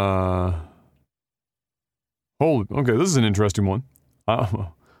 Okay, this is an interesting one. I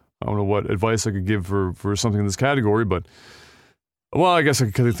don't know what advice I could give for something in this category, but, well, I guess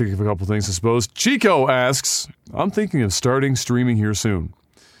I could think of a couple things, I suppose. Chico asks, I'm thinking of starting streaming here soon.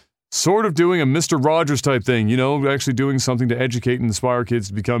 Sort of doing a Mr. Rogers type thing, actually doing something to educate and inspire kids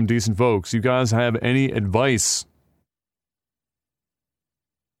to become decent folks. You guys have any advice?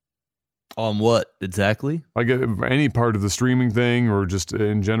 On what exactly? I get any part of the streaming thing or just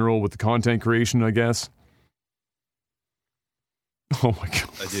in general with the content creation, I guess. Oh my God.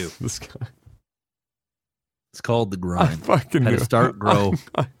 I do. This guy. It's called the grind. I fucking How to start, grow,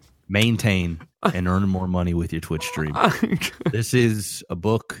 maintain, and earn more money with your Twitch stream. This is a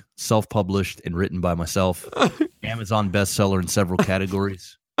book self-published and written by myself. Amazon bestseller in several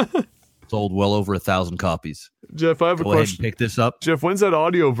categories. sold well over 1,000 copies. Jeff, I have a Go ahead and question. pick this up. Jeff, when's that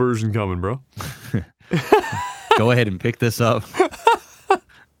audio version coming, bro? Go ahead and pick this up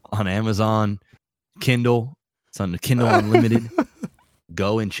on Amazon, Kindle. It's on the Kindle Unlimited.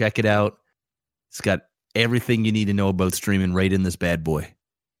 Go and check it out. It's got everything you need to know about streaming right in this bad boy.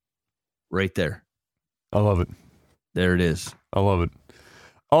 Right there. I love it. There it is. I love it.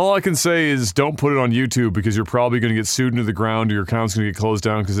 All I can say is don't put it on YouTube because you're probably going to get sued into the ground or your account's going to get closed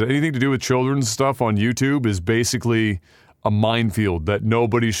down because anything to do with children's stuff on YouTube is basically a minefield that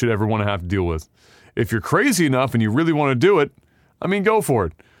nobody should ever want to have to deal with. If you're crazy enough and you really want to do it, I mean, go for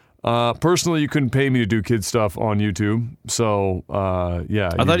it. Personally, you couldn't pay me to do kid stuff on YouTube, so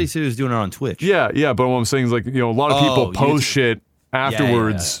yeah. I thought he said he was doing it on Twitch. Yeah, but what I'm saying is like, a lot of people post shit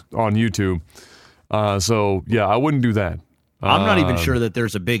afterwards on YouTube. So yeah, I wouldn't do that. I'm not even sure that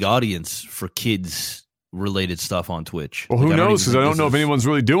there's a big audience for kids related stuff on Twitch. Well, who knows? Because I don't know if anyone's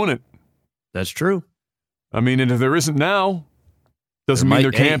really doing it. That's true. I mean, and if there isn't now, doesn't mean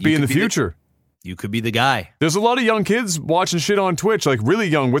there can't be in the future. You could be the guy. There's a lot of young kids watching shit on Twitch, like really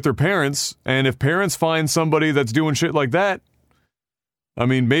young with their parents. And if parents find somebody that's doing shit like that, I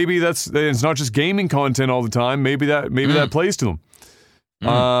mean, maybe it's not just gaming content all the time. Maybe that plays to them.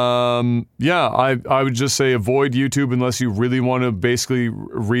 Yeah, I would just say avoid YouTube unless you really want to basically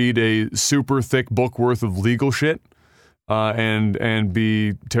read a super thick book worth of legal shit, and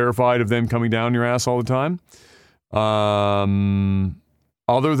be terrified of them coming down your ass all the time.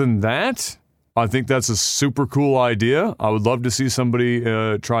 Other than that, I think that's a super cool idea. I would love to see somebody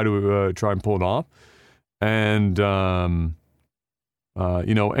try and pull it off, and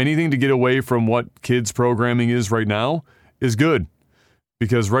anything to get away from what kids programming is right now is good.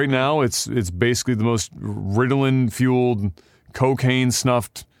 Because right now it's basically the most Ritalin fueled, cocaine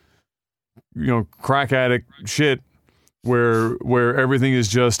snuffed, crack addict shit, where everything is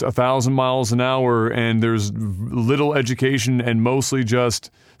just 1,000 miles an hour and there's little education and mostly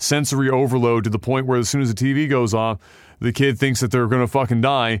just sensory overload to the point where as soon as the TV goes off, the kid thinks that they're gonna fucking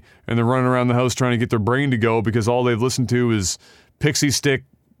die and they're running around the house trying to get their brain to go because all they've listened to is pixie stick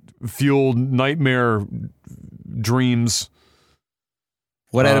fueled nightmare dreams.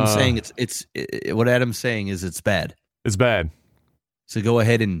 What Adam's saying what Adam's saying is it's bad. It's bad. So go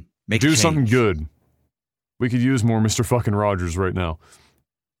ahead and do something good. We could use more Mr. fucking Rogers right now.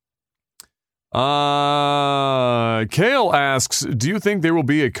 Kale asks, do you think there will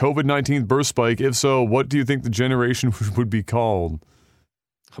be a COVID-19 birth spike? If so, what do you think the generation would be called?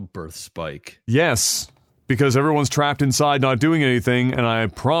 A birth spike. Yes, because everyone's trapped inside not doing anything, and I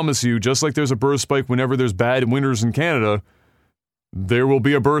promise you, just like there's a birth spike whenever there's bad winters in Canada, there will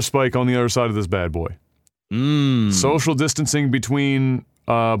be a birth spike on the other side of this bad boy. Social distancing between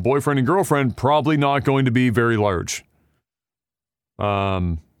boyfriend and girlfriend probably not going to be very large.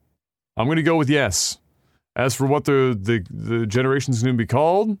 I'm going to go with yes. As for what the generation's going to be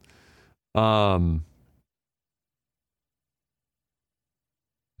called,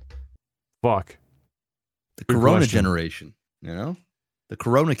 fuck. The Corona generation, the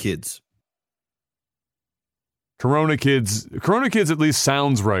Corona kids. Corona kids at least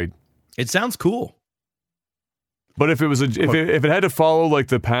sounds right. It sounds cool. But if it was if it had to follow like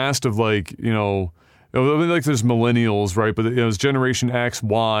the past of like, like there's millennials, right? But it was Generation X,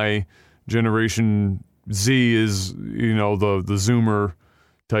 Y, Generation Z is, the Zoomer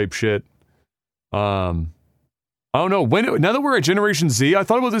type shit. I don't know. Now that we're at Generation Z, I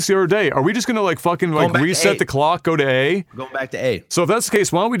thought about this the other day. Are we just going to like fucking like reset the clock, go to A? We're going back to A. So if that's the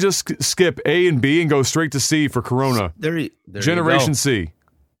case, why don't we just skip A and B and go straight to C for Corona? There Generation C.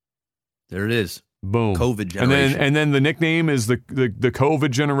 There it is. Boom. COVID generation. And then the nickname is the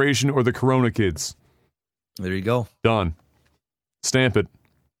COVID generation or the Corona kids. There you go. Done. Stamp it.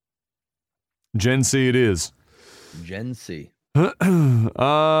 Gen C it is. Gen C.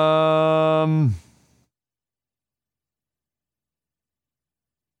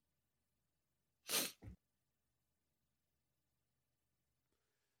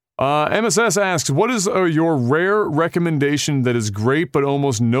 MSS asks, what is your rare recommendation that is great but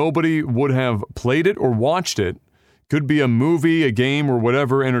almost nobody would have played it or watched it? Could be a movie, a game, or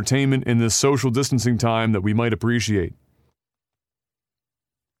whatever entertainment in this social distancing time that we might appreciate.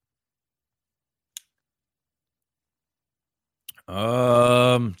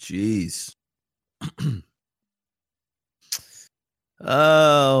 Jeez.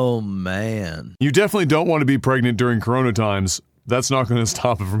 Oh, man. You definitely don't want to be pregnant during Corona times. That's not going to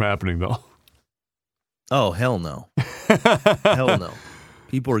stop it from happening, though. Oh, hell no. Hell no.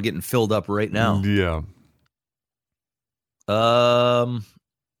 People are getting filled up right now. Yeah.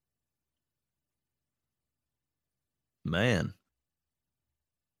 Man.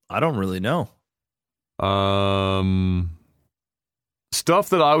 I don't really know. Stuff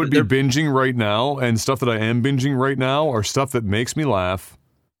that I would be binging right now, and stuff that I am binging right now, are stuff that makes me laugh,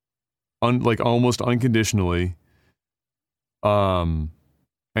 like almost unconditionally, and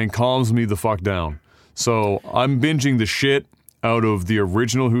calms me the fuck down. So I'm binging the shit out of the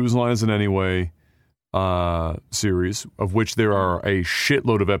original Whose Line Is It Anyway series, of which there are a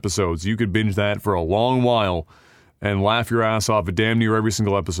shitload of episodes. You could binge that for a long while and laugh your ass off at damn near every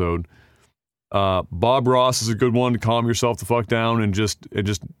single episode. Bob Ross is a good one to calm yourself the fuck down and just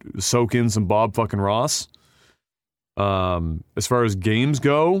soak in some Bob fucking Ross. As far as games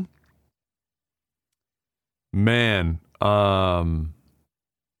go, man, I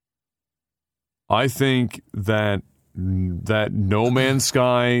think that No Man's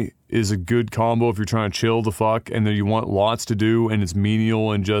Sky is a good combo if you're trying to chill the fuck and then you want lots to do and it's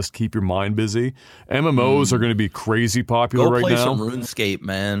menial and just keep your mind busy. MMOs are going to be crazy popular right now. Go play some RuneScape,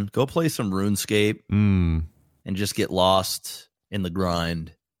 man. Go play some RuneScape and just get lost in the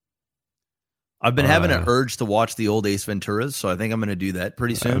grind. I've been having an urge to watch the old Ace Venturas, so I think I'm going to do that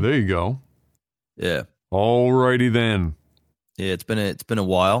pretty soon. There you go. Yeah. Alrighty then. Yeah, it's been a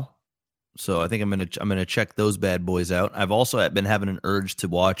while. So I think I'm gonna check those bad boys out. I've also been having an urge to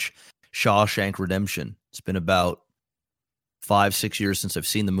watch Shawshank Redemption. It's been about 5-6 years since I've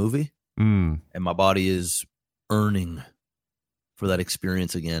seen the movie, and my body is yearning for that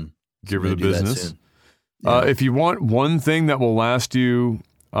experience again. Give her the business. Yeah. If you want one thing that will last you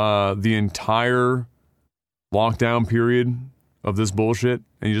the entire lockdown period of this bullshit,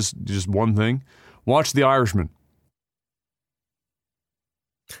 and you just one thing, watch The Irishman.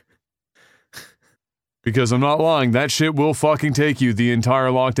 Because I'm not lying, that shit will fucking take you the entire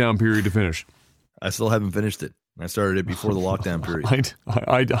lockdown period to finish. I still haven't finished it. I started it before the lockdown period.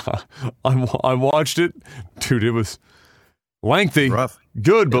 I watched it. Dude, it was lengthy. Rough.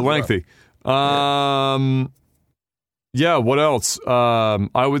 Good, but lengthy. Yeah, what else?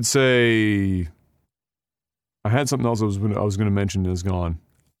 I would say I had something else I was going to mention is gone.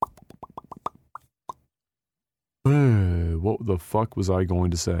 What the fuck was I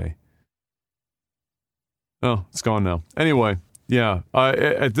going to say? Oh, it's gone now. Anyway, yeah.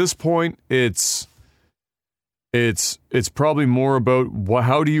 At this point, it's probably more about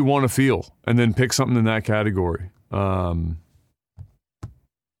how do you want to feel, and then pick something in that category.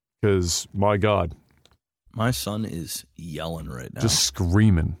 Because my God, my son is yelling right now, just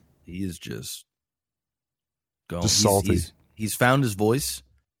screaming. He is just going, just salty. He's found his voice,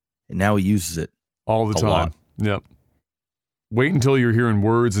 and now he uses it all the time. Lot. Yep. Wait until you're hearing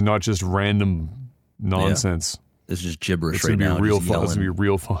words and not just random nonsense. Yeah. It's just gibberish it's right gonna now. Be real fun. That's going to be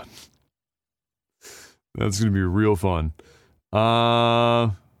real fun. That's going to be real fun.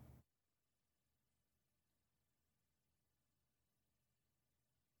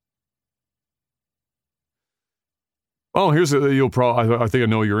 Oh, here's you'll probably. I think I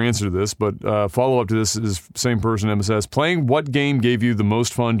know your answer to this, but follow up to this is same person, MSS. Playing what game gave you the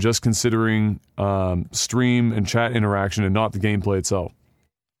most fun? Just considering stream and chat interaction and not the gameplay itself.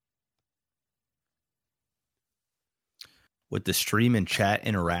 With the stream and chat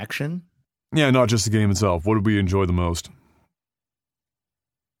interaction? Yeah, not just the game itself. What did we enjoy the most?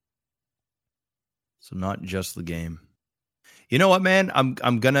 So not just the game. You know what, man?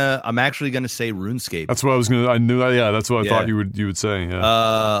 I'm actually gonna say RuneScape. That's what I was gonna. I knew that. Yeah, that's what I thought you would say.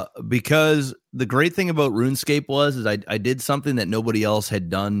 Yeah. Because the great thing about RuneScape is I did something that nobody else had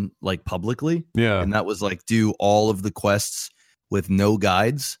done like publicly. Yeah. And that was like do all of the quests with no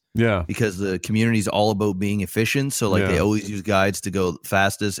guides. Yeah. Because the community is all about being efficient. So like they always use guides to go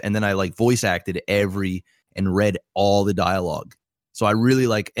fastest. And then I like voice acted and read all the dialogue. So I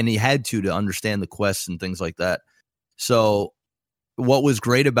really and he had to understand the quests and things like that. So what was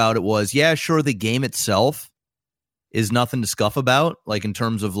great about it was, yeah, sure, the game itself is nothing to scuff about, like in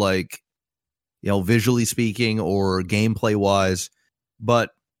terms of visually speaking or gameplay wise,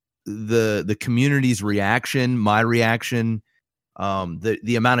 but the community's reaction, my reaction,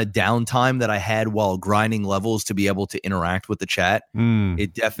 the amount of downtime that I had while grinding levels to be able to interact with the chat,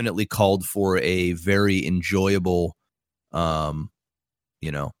 it definitely called for a very enjoyable, 10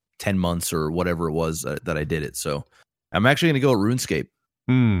 months or whatever it was that I did it. So I'm actually going to go with RuneScape.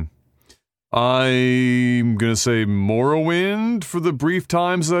 I'm going to say Morrowind for the brief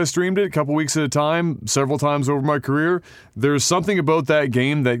times that I streamed it, a couple weeks at a time, several times over my career. There's something about that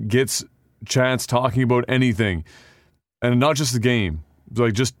game that gets chats talking about anything. And not just the game,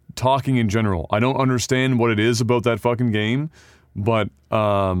 like just talking in general. I don't understand what it is about that fucking game, but if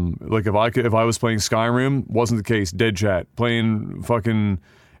I was playing Skyrim, wasn't the case. Dead chat. Playing fucking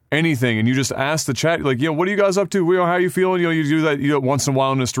anything, and you just ask the chat, like, what are you guys up to? How are you feeling? You do that once in a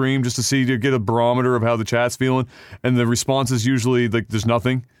while in a stream just to get a barometer of how the chat's feeling, and the response is usually like there's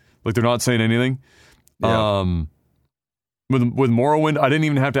nothing, like they're not saying anything. Yeah. With Morrowind, I didn't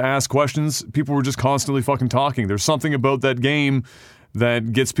even have to ask questions. People were just constantly fucking talking. There's something about that game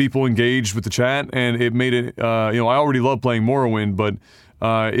that gets people engaged with the chat, and it made it. I already love playing Morrowind, but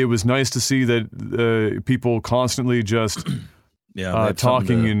it was nice to see that people constantly just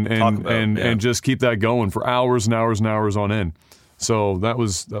talking and just keep that going for hours and hours and hours on end. So that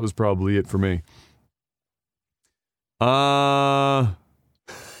was probably it for me.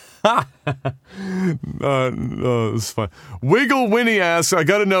 It's fun. Wiggle Winnie asks, I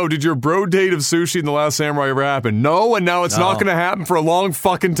gotta know, did your bro date of Sushi in The Last Samurai ever happen? No, and now it's not gonna happen for a long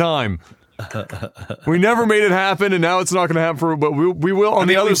fucking time. We never made it happen, and now it's not gonna happen but we will on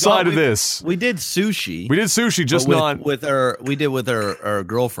the other side of this. We did sushi. We did sushi, just not with our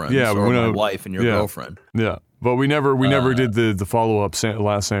girlfriend. Yeah, or my wife and your girlfriend. Yeah, but we never did the follow up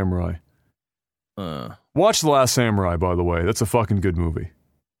Last Samurai. Watch The Last Samurai, by the way. That's a fucking good movie.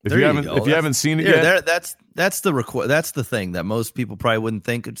 If you haven't seen it yet, that's the thing that most people probably wouldn't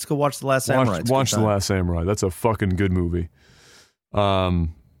think. Just go watch The Last Samurai. Watch The Last Samurai. That's a fucking good movie.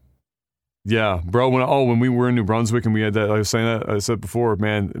 Yeah, bro. When we were in New Brunswick and we had that, I said before,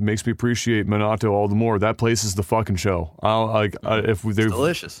 man, it makes me appreciate Minato all the more. That place is the fucking show. It's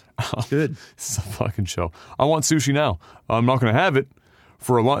delicious. It's good. It's a fucking show. I want sushi now. I'm not going to have it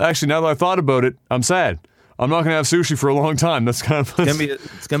for a long. Actually, now that I thought about it, I'm sad. I'm not going to have sushi for a long time. That's kind of it's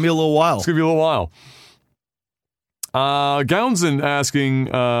gonna be a little while. It's gonna be a little while. Gownson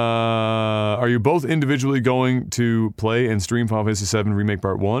asking, are you both individually going to play and stream Final Fantasy VII Remake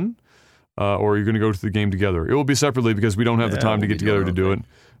Part 1? Or are you going to go to the game together? It will be separately because we don't have the time to get together to do it.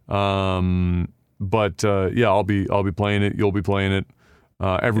 But I'll be playing it. You'll be playing it.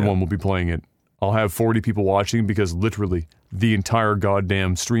 Everyone will be playing it. I'll have 40 people watching because literally the entire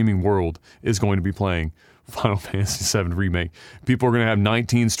goddamn streaming world is going to be playing Final Fantasy VII Remake. People are going to have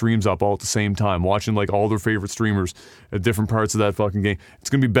 19 streams up all at the same time, watching like all their favorite streamers at different parts of that fucking game. It's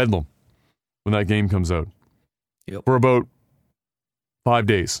going to be bedlam when that game comes out. Yep. For about 5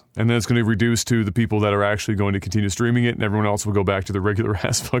 days. And then it's going to reduce to the people that are actually going to continue streaming it, and everyone else will go back to the regular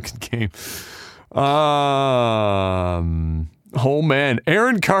ass fucking game. Oh man,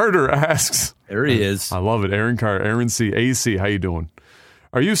 Aaron Carter asks. There he is. I love it. Aaron Carter, Aaron C. AC, how you doing?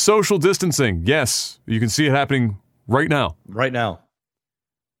 Are you social distancing? Yes. You can see it happening right now. Right now.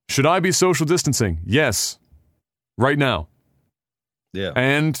 Should I be social distancing? Yes. Right now. Yeah.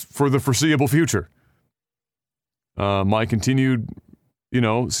 And for the foreseeable future. My continued,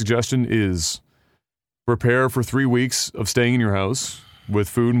 suggestion is prepare for 3 weeks of staying in your house with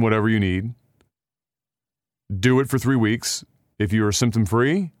food and whatever you need. Do it for 3 weeks. If you are symptom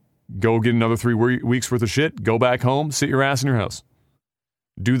free, go get another 3 weeks worth of shit. Go back home, sit your ass in your house.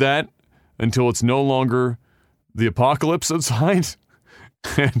 Do that until it's no longer the apocalypse outside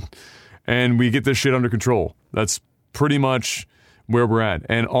and we get this shit under control. That's pretty much where we're at.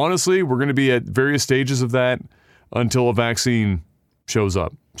 And honestly, we're going to be at various stages of that until a vaccine shows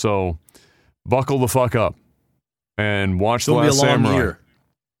up. So buckle the fuck up and watch The Last Samurai. Year.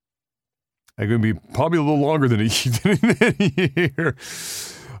 It's going to be probably a little longer than a year.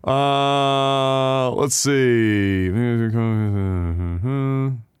 Let's see.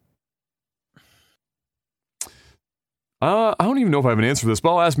 I don't even know if I have an answer for this, but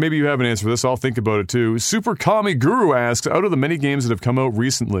I'll ask, maybe you have an answer for this. I'll think about it too. Super Kami Guru asks, out of the many games that have come out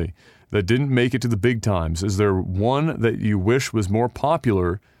recently that didn't make it to the big times, is there one that you wish was more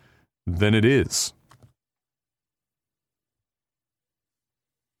popular than it is?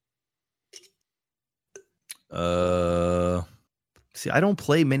 See, I don't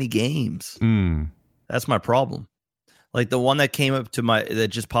play many games. That's my problem. Like the one that that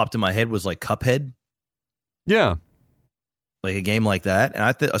just popped in my head was like Cuphead. Yeah. Like a game like that. And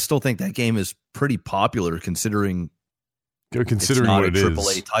I still think that game is pretty popular considering it's not what it is. A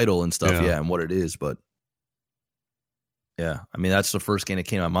AAA title and stuff. Yeah. And what it is. But yeah, I mean, that's the first game that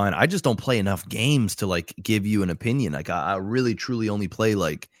came to my mind. I just don't play enough games to like give you an opinion. Like I really, truly only play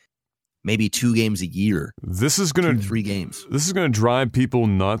like maybe 2 games a year. This is going to 3 games. This is going to drive people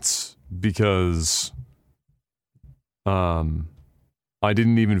nuts because I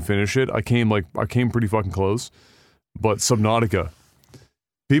didn't even finish it. I came pretty fucking close. But Subnautica.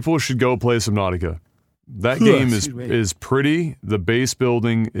 People should go play Subnautica. That game is pretty. The base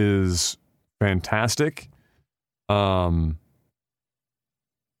building is fantastic. It's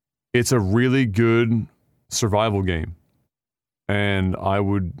a really good survival game. And I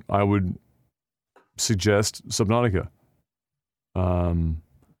would suggest Subnautica.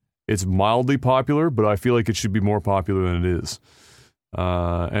 It's mildly popular, but I feel like it should be more popular than it is.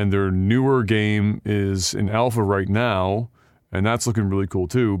 And their newer game is in alpha right now, and that's looking really cool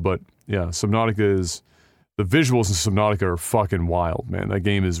too. But yeah, Subnautica is... The visuals in Subnautica are fucking wild, man. That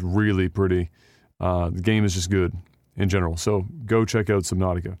game is really pretty. The game is just good in general. So go check out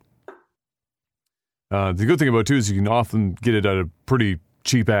Subnautica. The good thing about it too is you can often get it at a pretty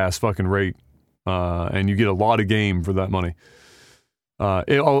cheap-ass fucking rate, and you get a lot of game for that money.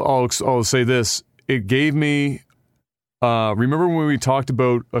 I'll say this. It gave me... remember when we talked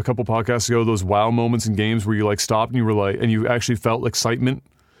about a couple podcasts ago, those wow moments in games where you like stopped and you were like, and you actually felt excitement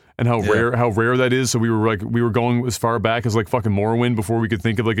and how rare that is. So we were going as far back as like fucking Morrowind before we could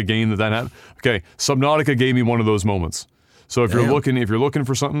think of like a game that happened. Okay, Subnautica gave me one of those moments. So if you're looking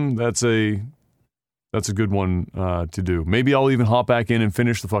for something, that's a good one to do. Maybe I'll even hop back in and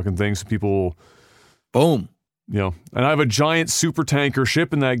finish the fucking thing so people boom. You know, and I have a giant super tanker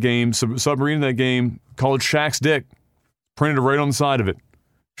ship in that game, submarine in that game called Shaq's Dick, printed right on the side of it.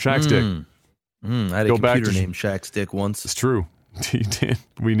 Shaq's Dick. I had a computer named Shaq's Dick once. It's true. You did.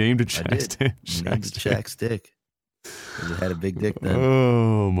 We named it Shaq's Dick. Named it Shaq's Dick. Because it had a big dick then.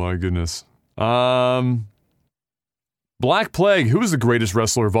 Oh my goodness. Black Plague. Who is the greatest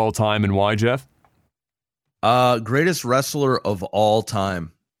wrestler of all time and why, Jeff? Greatest wrestler of all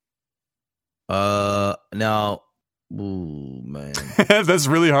time. Now, ooh, man. That's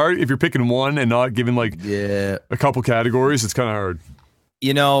really hard. If you're picking one and not giving like a couple categories, it's kind of hard.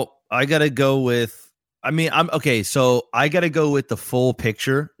 You know, I got to go with, so I got to go with the full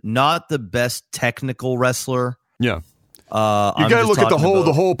picture, not the best technical wrestler. Yeah. You got to look at the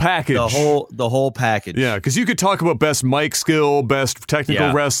whole package. The whole package. Yeah, because you could talk about best mic skill, best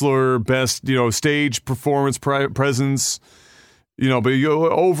technical wrestler, best stage performance presence. But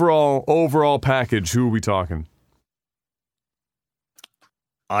overall package, who are we talking?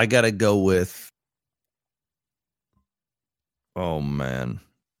 I got to go with... Oh, man.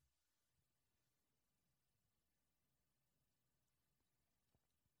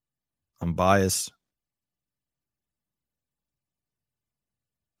 I'm biased.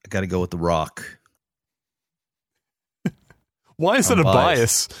 I got to go with The Rock. Why is that a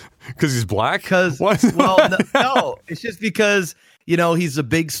bias? Because he's black? No, it's just because... he's a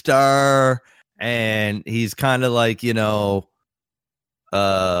big star and he's kind of like, sort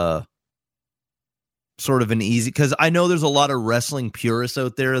of an easy, because I know there's a lot of wrestling purists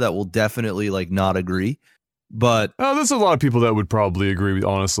out there that will definitely like not agree, but there's a lot of people that would probably agree,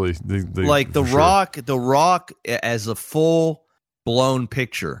 honestly. Like The Rock as a full blown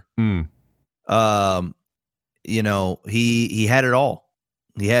picture. He had it all.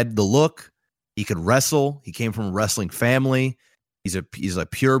 He had the look, he could wrestle, he came from a wrestling family. He's a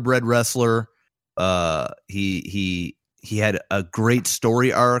purebred wrestler. He had a great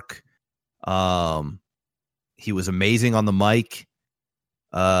story arc. He was amazing on the mic.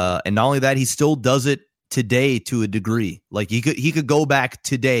 And not only that, he still does it today to a degree. Like he could go back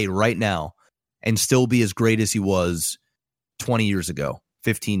today, right now, and still be as great as he was 20 years ago,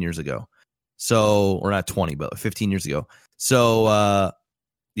 15 years ago. So, or not 20, but 15 years ago. So,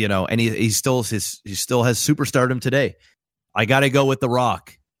 and he still has superstardom today. I got to go with The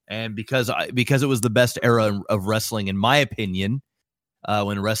Rock, and because it was the best era of wrestling, in my opinion,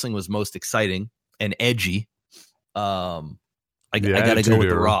 when wrestling was most exciting and edgy. I got to go with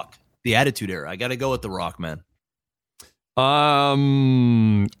The Rock. The Attitude Era. I got to go with The Rock, man.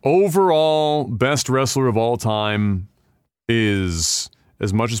 Overall, best wrestler of all time is,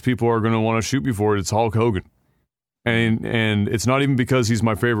 as much as people are going to want to shoot me for it, it's Hulk Hogan, and it's not even because he's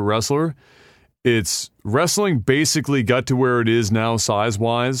my favorite wrestler. It's wrestling basically got to where it is now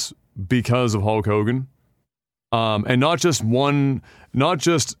size-wise because of Hulk Hogan. And not just one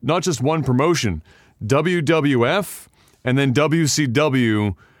promotion. WWF and then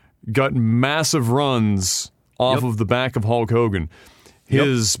WCW got massive runs off of the back of Hulk Hogan.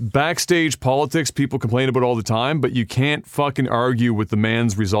 His backstage politics people complain about all the time, but you can't fucking argue with the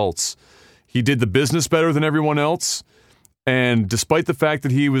man's results. He did the business better than everyone else. And despite the fact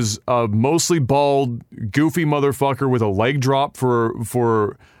that he was a mostly bald, goofy motherfucker with a leg drop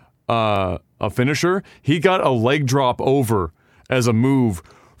for a finisher, he got a leg drop over as a move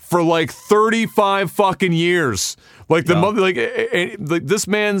for like 35 fucking years. Like this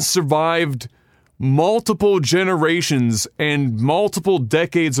man survived multiple generations and multiple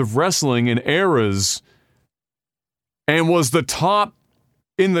decades of wrestling and eras, and was the top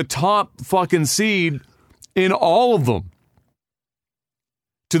fucking seed in all of them.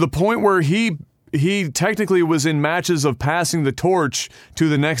 To the point where he he technically was in matches of passing the torch to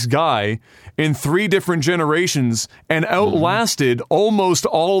the next guy in 3 different generations and outlasted almost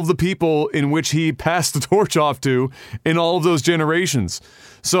all of the people in which he passed the torch off to in all of those generations.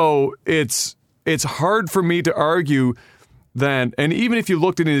 So it's hard for me to argue that, and even if you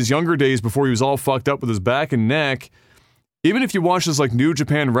looked in his younger days before he was all fucked up with his back and neck, even if you watch his like New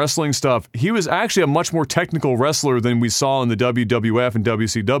Japan wrestling stuff, he was actually a much more technical wrestler than we saw in the WWF and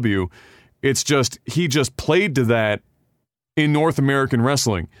WCW. It's just, he just played to that in North American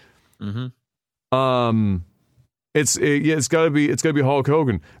wrestling. It's got to be Hulk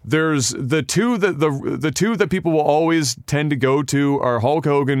Hogan. There's the two that people will always tend to go to are Hulk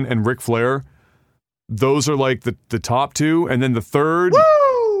Hogan and Ric Flair. Those are like the top 2, and then the third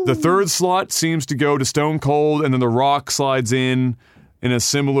slot seems to go to Stone Cold, and then The Rock slides in a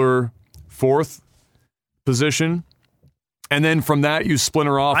similar 4th position. And then from that, you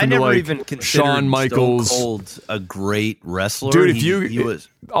splinter off into like even Shawn Michaels. Stone Cold a great wrestler. Dude,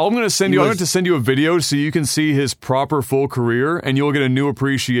 I'm going to send you a video so you can see his proper full career, and you'll get a new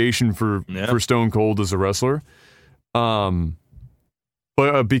appreciation for Stone Cold as a wrestler.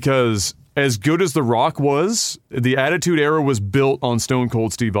 But because as good as The Rock was, the Attitude Era was built on Stone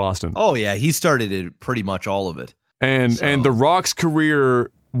Cold Steve Austin. Oh yeah, he started it pretty much all of it. And The Rock's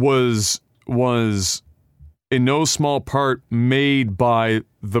career was in no small part made by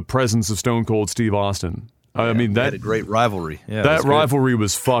the presence of Stone Cold Steve Austin. I mean, that had a great rivalry. Yeah, that rivalry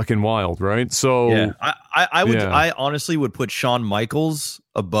was fucking wild, right? So yeah, I honestly would put Shawn Michaels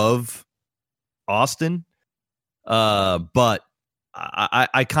above Austin, but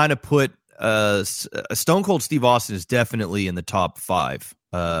I kind of put Stone Cold Steve Austin is definitely in the top 5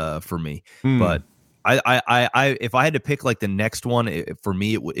 for me, but. I if I had to pick like the next one for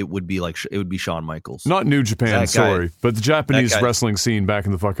me, it would be Shawn Michaels. Not New Japan, but the Japanese wrestling scene back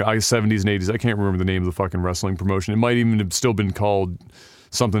in the fucking 70s and 80s. I can't remember the name of the fucking wrestling promotion. It might even have still been called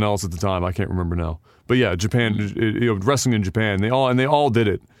something else at the time. I can't remember now. But yeah, Japan, wrestling in Japan, they all did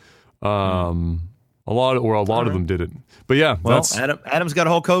it. A lot of them did it. But yeah, well, Adam's got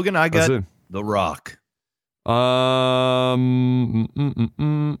Hulk Hogan. I got The Rock. Oh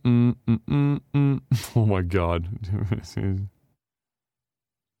my god.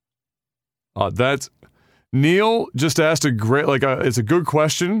 That's Neil just asked a great, it's a good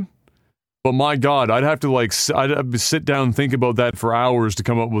question, but my god, I'd have to sit down and think about that for hours to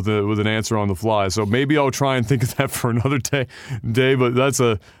come up with an answer on the fly. So maybe I'll try and think of that for another day, but that's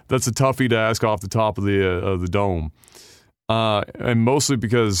a toughie to ask off the top of the dome. And mostly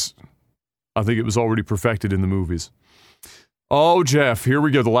because I think it was already perfected in the movies. Oh, Jeff, here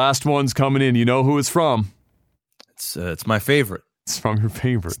we go. The last one's coming in. You know who it's from? It's my favorite. It's from your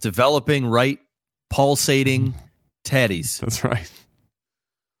favorite. It's developing right, pulsating teddies. That's right.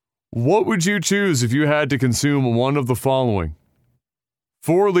 What would you choose if you had to consume one of the following?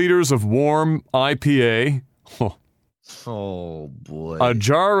 4 liters of warm IPA. Oh, boy. A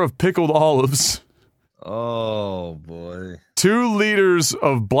jar of pickled olives. Oh, boy. 2 liters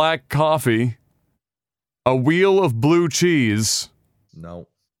of black coffee, a wheel of blue cheese. No.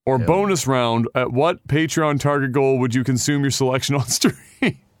 Or bonus round, at what Patreon target goal would you consume your selection on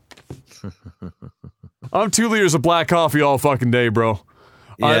stream? I'm 2 liters of black coffee all fucking day, bro.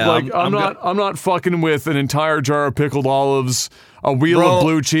 Yeah, I'm not fucking with an entire jar of pickled olives, a wheel of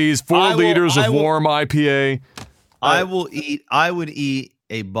blue cheese, 4 liters of warm IPA. I would eat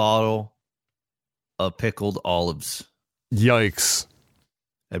a bottle of pickled olives. Yikes.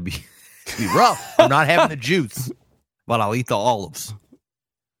 That'd be rough. I'm not having the juice, but I'll eat the olives.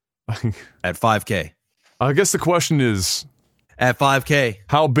 At 5K. I guess the question is, at 5K,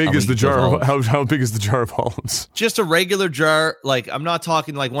 how big is the jar? How big is the jar of olives? Just a regular jar. Like, I'm not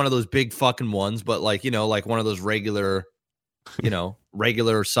talking like one of those big fucking ones, but like one of those regular,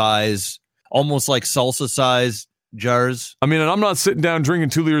 regular size, almost like salsa size jars. I mean, and I'm not sitting down drinking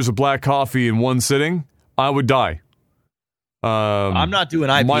 2 liters of black coffee in one sitting. I would die. I'm not doing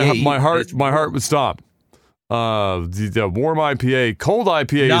IPA. My heart would stop. The warm IPA, cold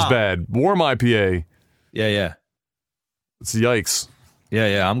IPA is bad. Warm IPA, yeah. It's yikes.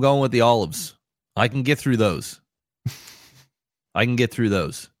 Yeah. I'm going with the olives. I can get through those. And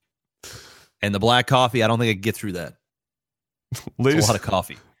the black coffee, I don't think I can get through that. It's a lot of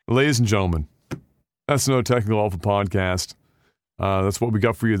coffee. Ladies and gentlemen, that's No Technical Alpha Podcast. That's what we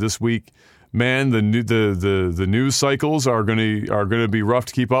got for you this week. Man, the news cycles are gonna be rough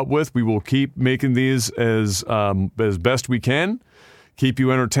to keep up with. We will keep making these as best we can, keep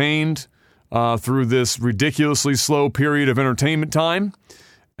you entertained through this ridiculously slow period of entertainment time,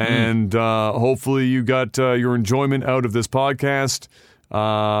 and hopefully you got your enjoyment out of this podcast.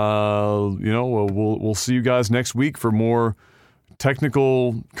 We'll see you guys next week for more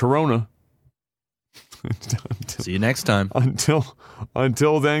technical Corona. See you next time.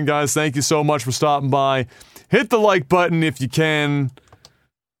 Until then, guys, thank you so much for stopping by. Hit the like button if you can,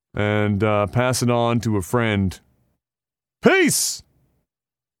 and pass it on to a friend. Peace!